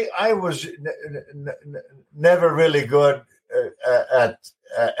 I was never really good at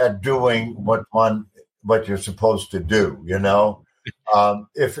doing what you're supposed to do.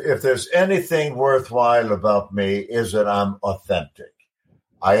 If there's anything worthwhile about me, is that I'm authentic.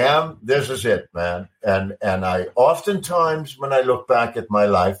 I am. This is it, man. And I oftentimes, when I look back at my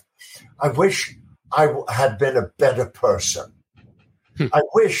life, I wish I had been a better person. I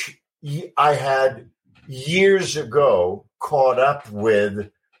wish I had years ago caught up with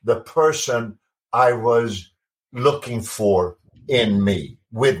the person I was looking for in me,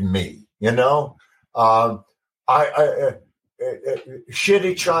 with me.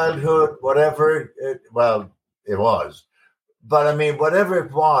 Shitty childhood, whatever. It was. But I mean, whatever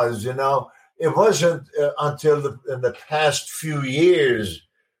it was, it wasn't until in the past few years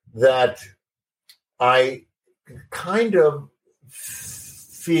that I kind of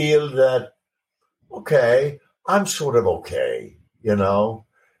feel that, okay, I'm sort of okay, and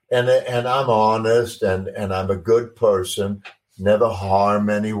I'm honest and I'm a good person, never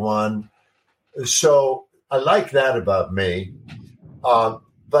harm anyone. So I like that about me.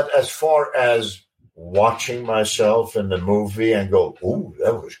 But as far as watching myself in the movie and go, "Ooh,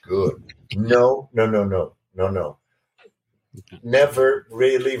 that was good." No. Never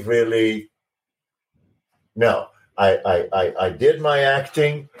really. No, I did my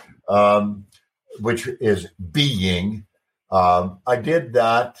acting, which is being. I did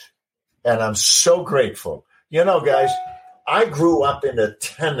that, and I'm so grateful. Guys, I grew up in a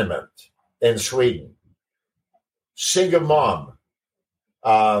tenement in Sweden. Single mom.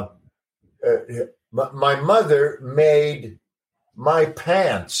 My mother made my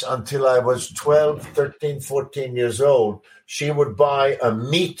pants until I was 12, 13, 14 years old. She would buy a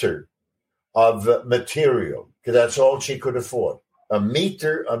meter of material because that's all she could afford. A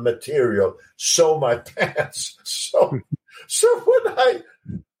meter of material, sew my pants. So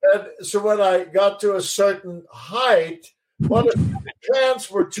when I got to a certain height, one of the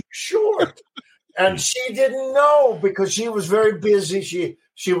pants were too short. And she didn't know because she was very busy.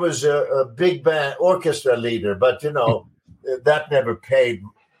 She was a big band orchestra leader, but that never paid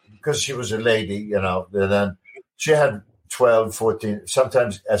because she was a lady. And then she had 12, 14,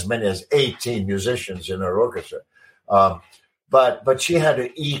 sometimes as many as 18 musicians in her orchestra. But she had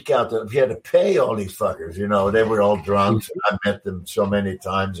to eke out. She had to pay all these fuckers. They were all drunk. I met them so many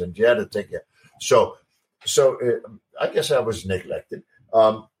times, and she had to take it. So I guess I was neglected.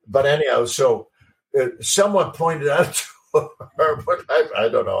 But anyhow, so. Someone pointed out to her, but I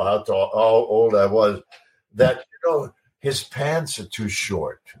don't know how old I was, that his pants are too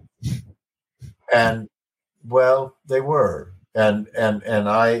short, and they were, and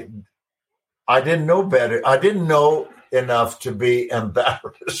I didn't know better. I didn't know enough to be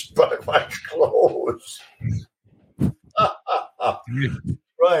embarrassed by my clothes.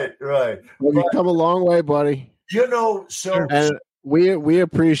 Right. Well, you've come a long way, buddy. So. And we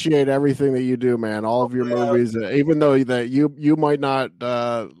appreciate everything that you do, man. All of your movies, even though that you might not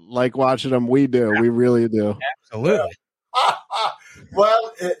like watching them, we do. We really do. Absolutely.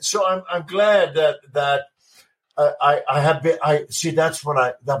 Well, so I'm glad that I have been. I see. That's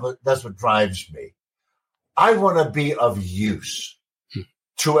what drives me. I want to be of use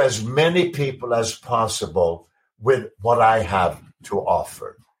to as many people as possible with what I have to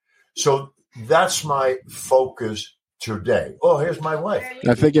offer. So that's my focus today. Oh, here's my wife.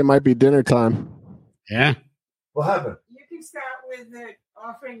 I think it might be dinner time. Yeah. What happened? You can start with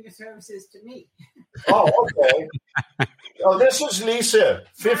offering your services to me. Oh, okay. Oh, this is Lisa.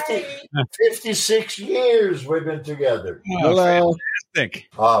 56 years we've been together. Oh, hello. Fantastic.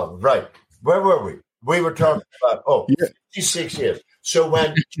 Oh, right. Where were we? We were talking about, 56 years. So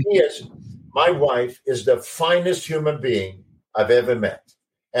when my wife is the finest human being I've ever met.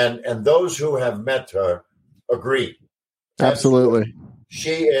 And those who have met her agree. Absolutely.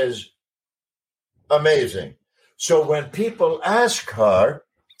 She is amazing. So when people ask her,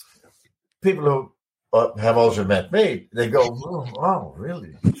 people who have also met me, they go, "Oh,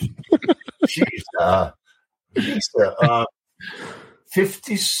 really? She's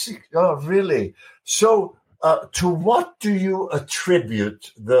 56. Oh, really?" So to what do you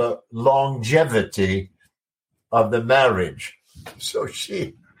attribute the longevity of the marriage? So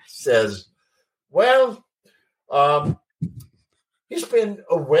she says, well, he's been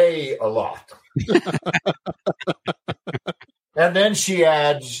away a lot. And then she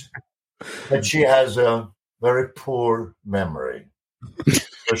adds that she has a very poor memory.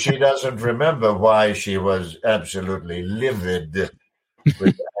 So she doesn't remember why she was absolutely livid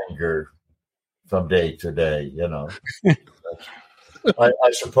with anger from day to day, you know.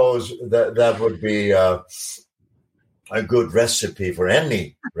 I suppose that would be a good recipe for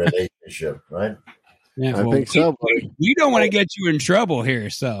any relationship, right? Yeah, I think so. We don't want to get you in trouble here,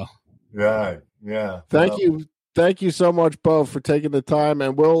 so. Right, yeah. Thank you so much, Bo, for taking the time,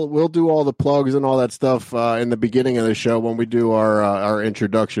 and we'll do all the plugs and all that stuff in the beginning of the show when we do our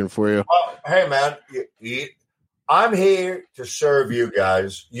introduction for you. Hey, man, I'm here to serve you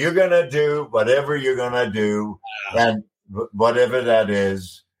guys. You're gonna do whatever you're gonna do, and whatever that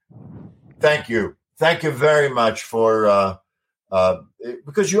is. Thank you very much for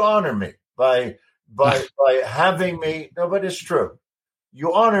because you honor me by having me. No, but it's true.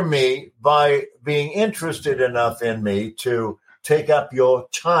 You honor me by being interested enough in me to take up your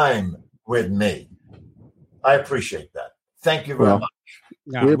time with me. I appreciate that. Thank you very much.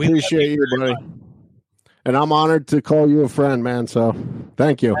 Yeah, we appreciate you, buddy. And I'm honored to call you a friend, man. So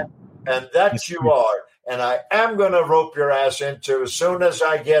thank you. And that you are. And I am going to rope your ass into as soon as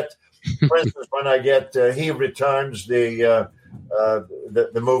I get, for instance, when I get He Returns, the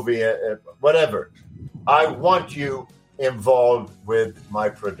movie, whatever. I want you involved with my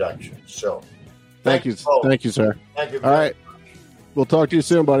production. So thank you, sir. Thank you. All right. We'll talk to you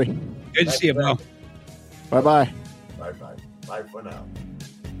soon, buddy. Good to see you, Bo. Bye-bye. Bye for now.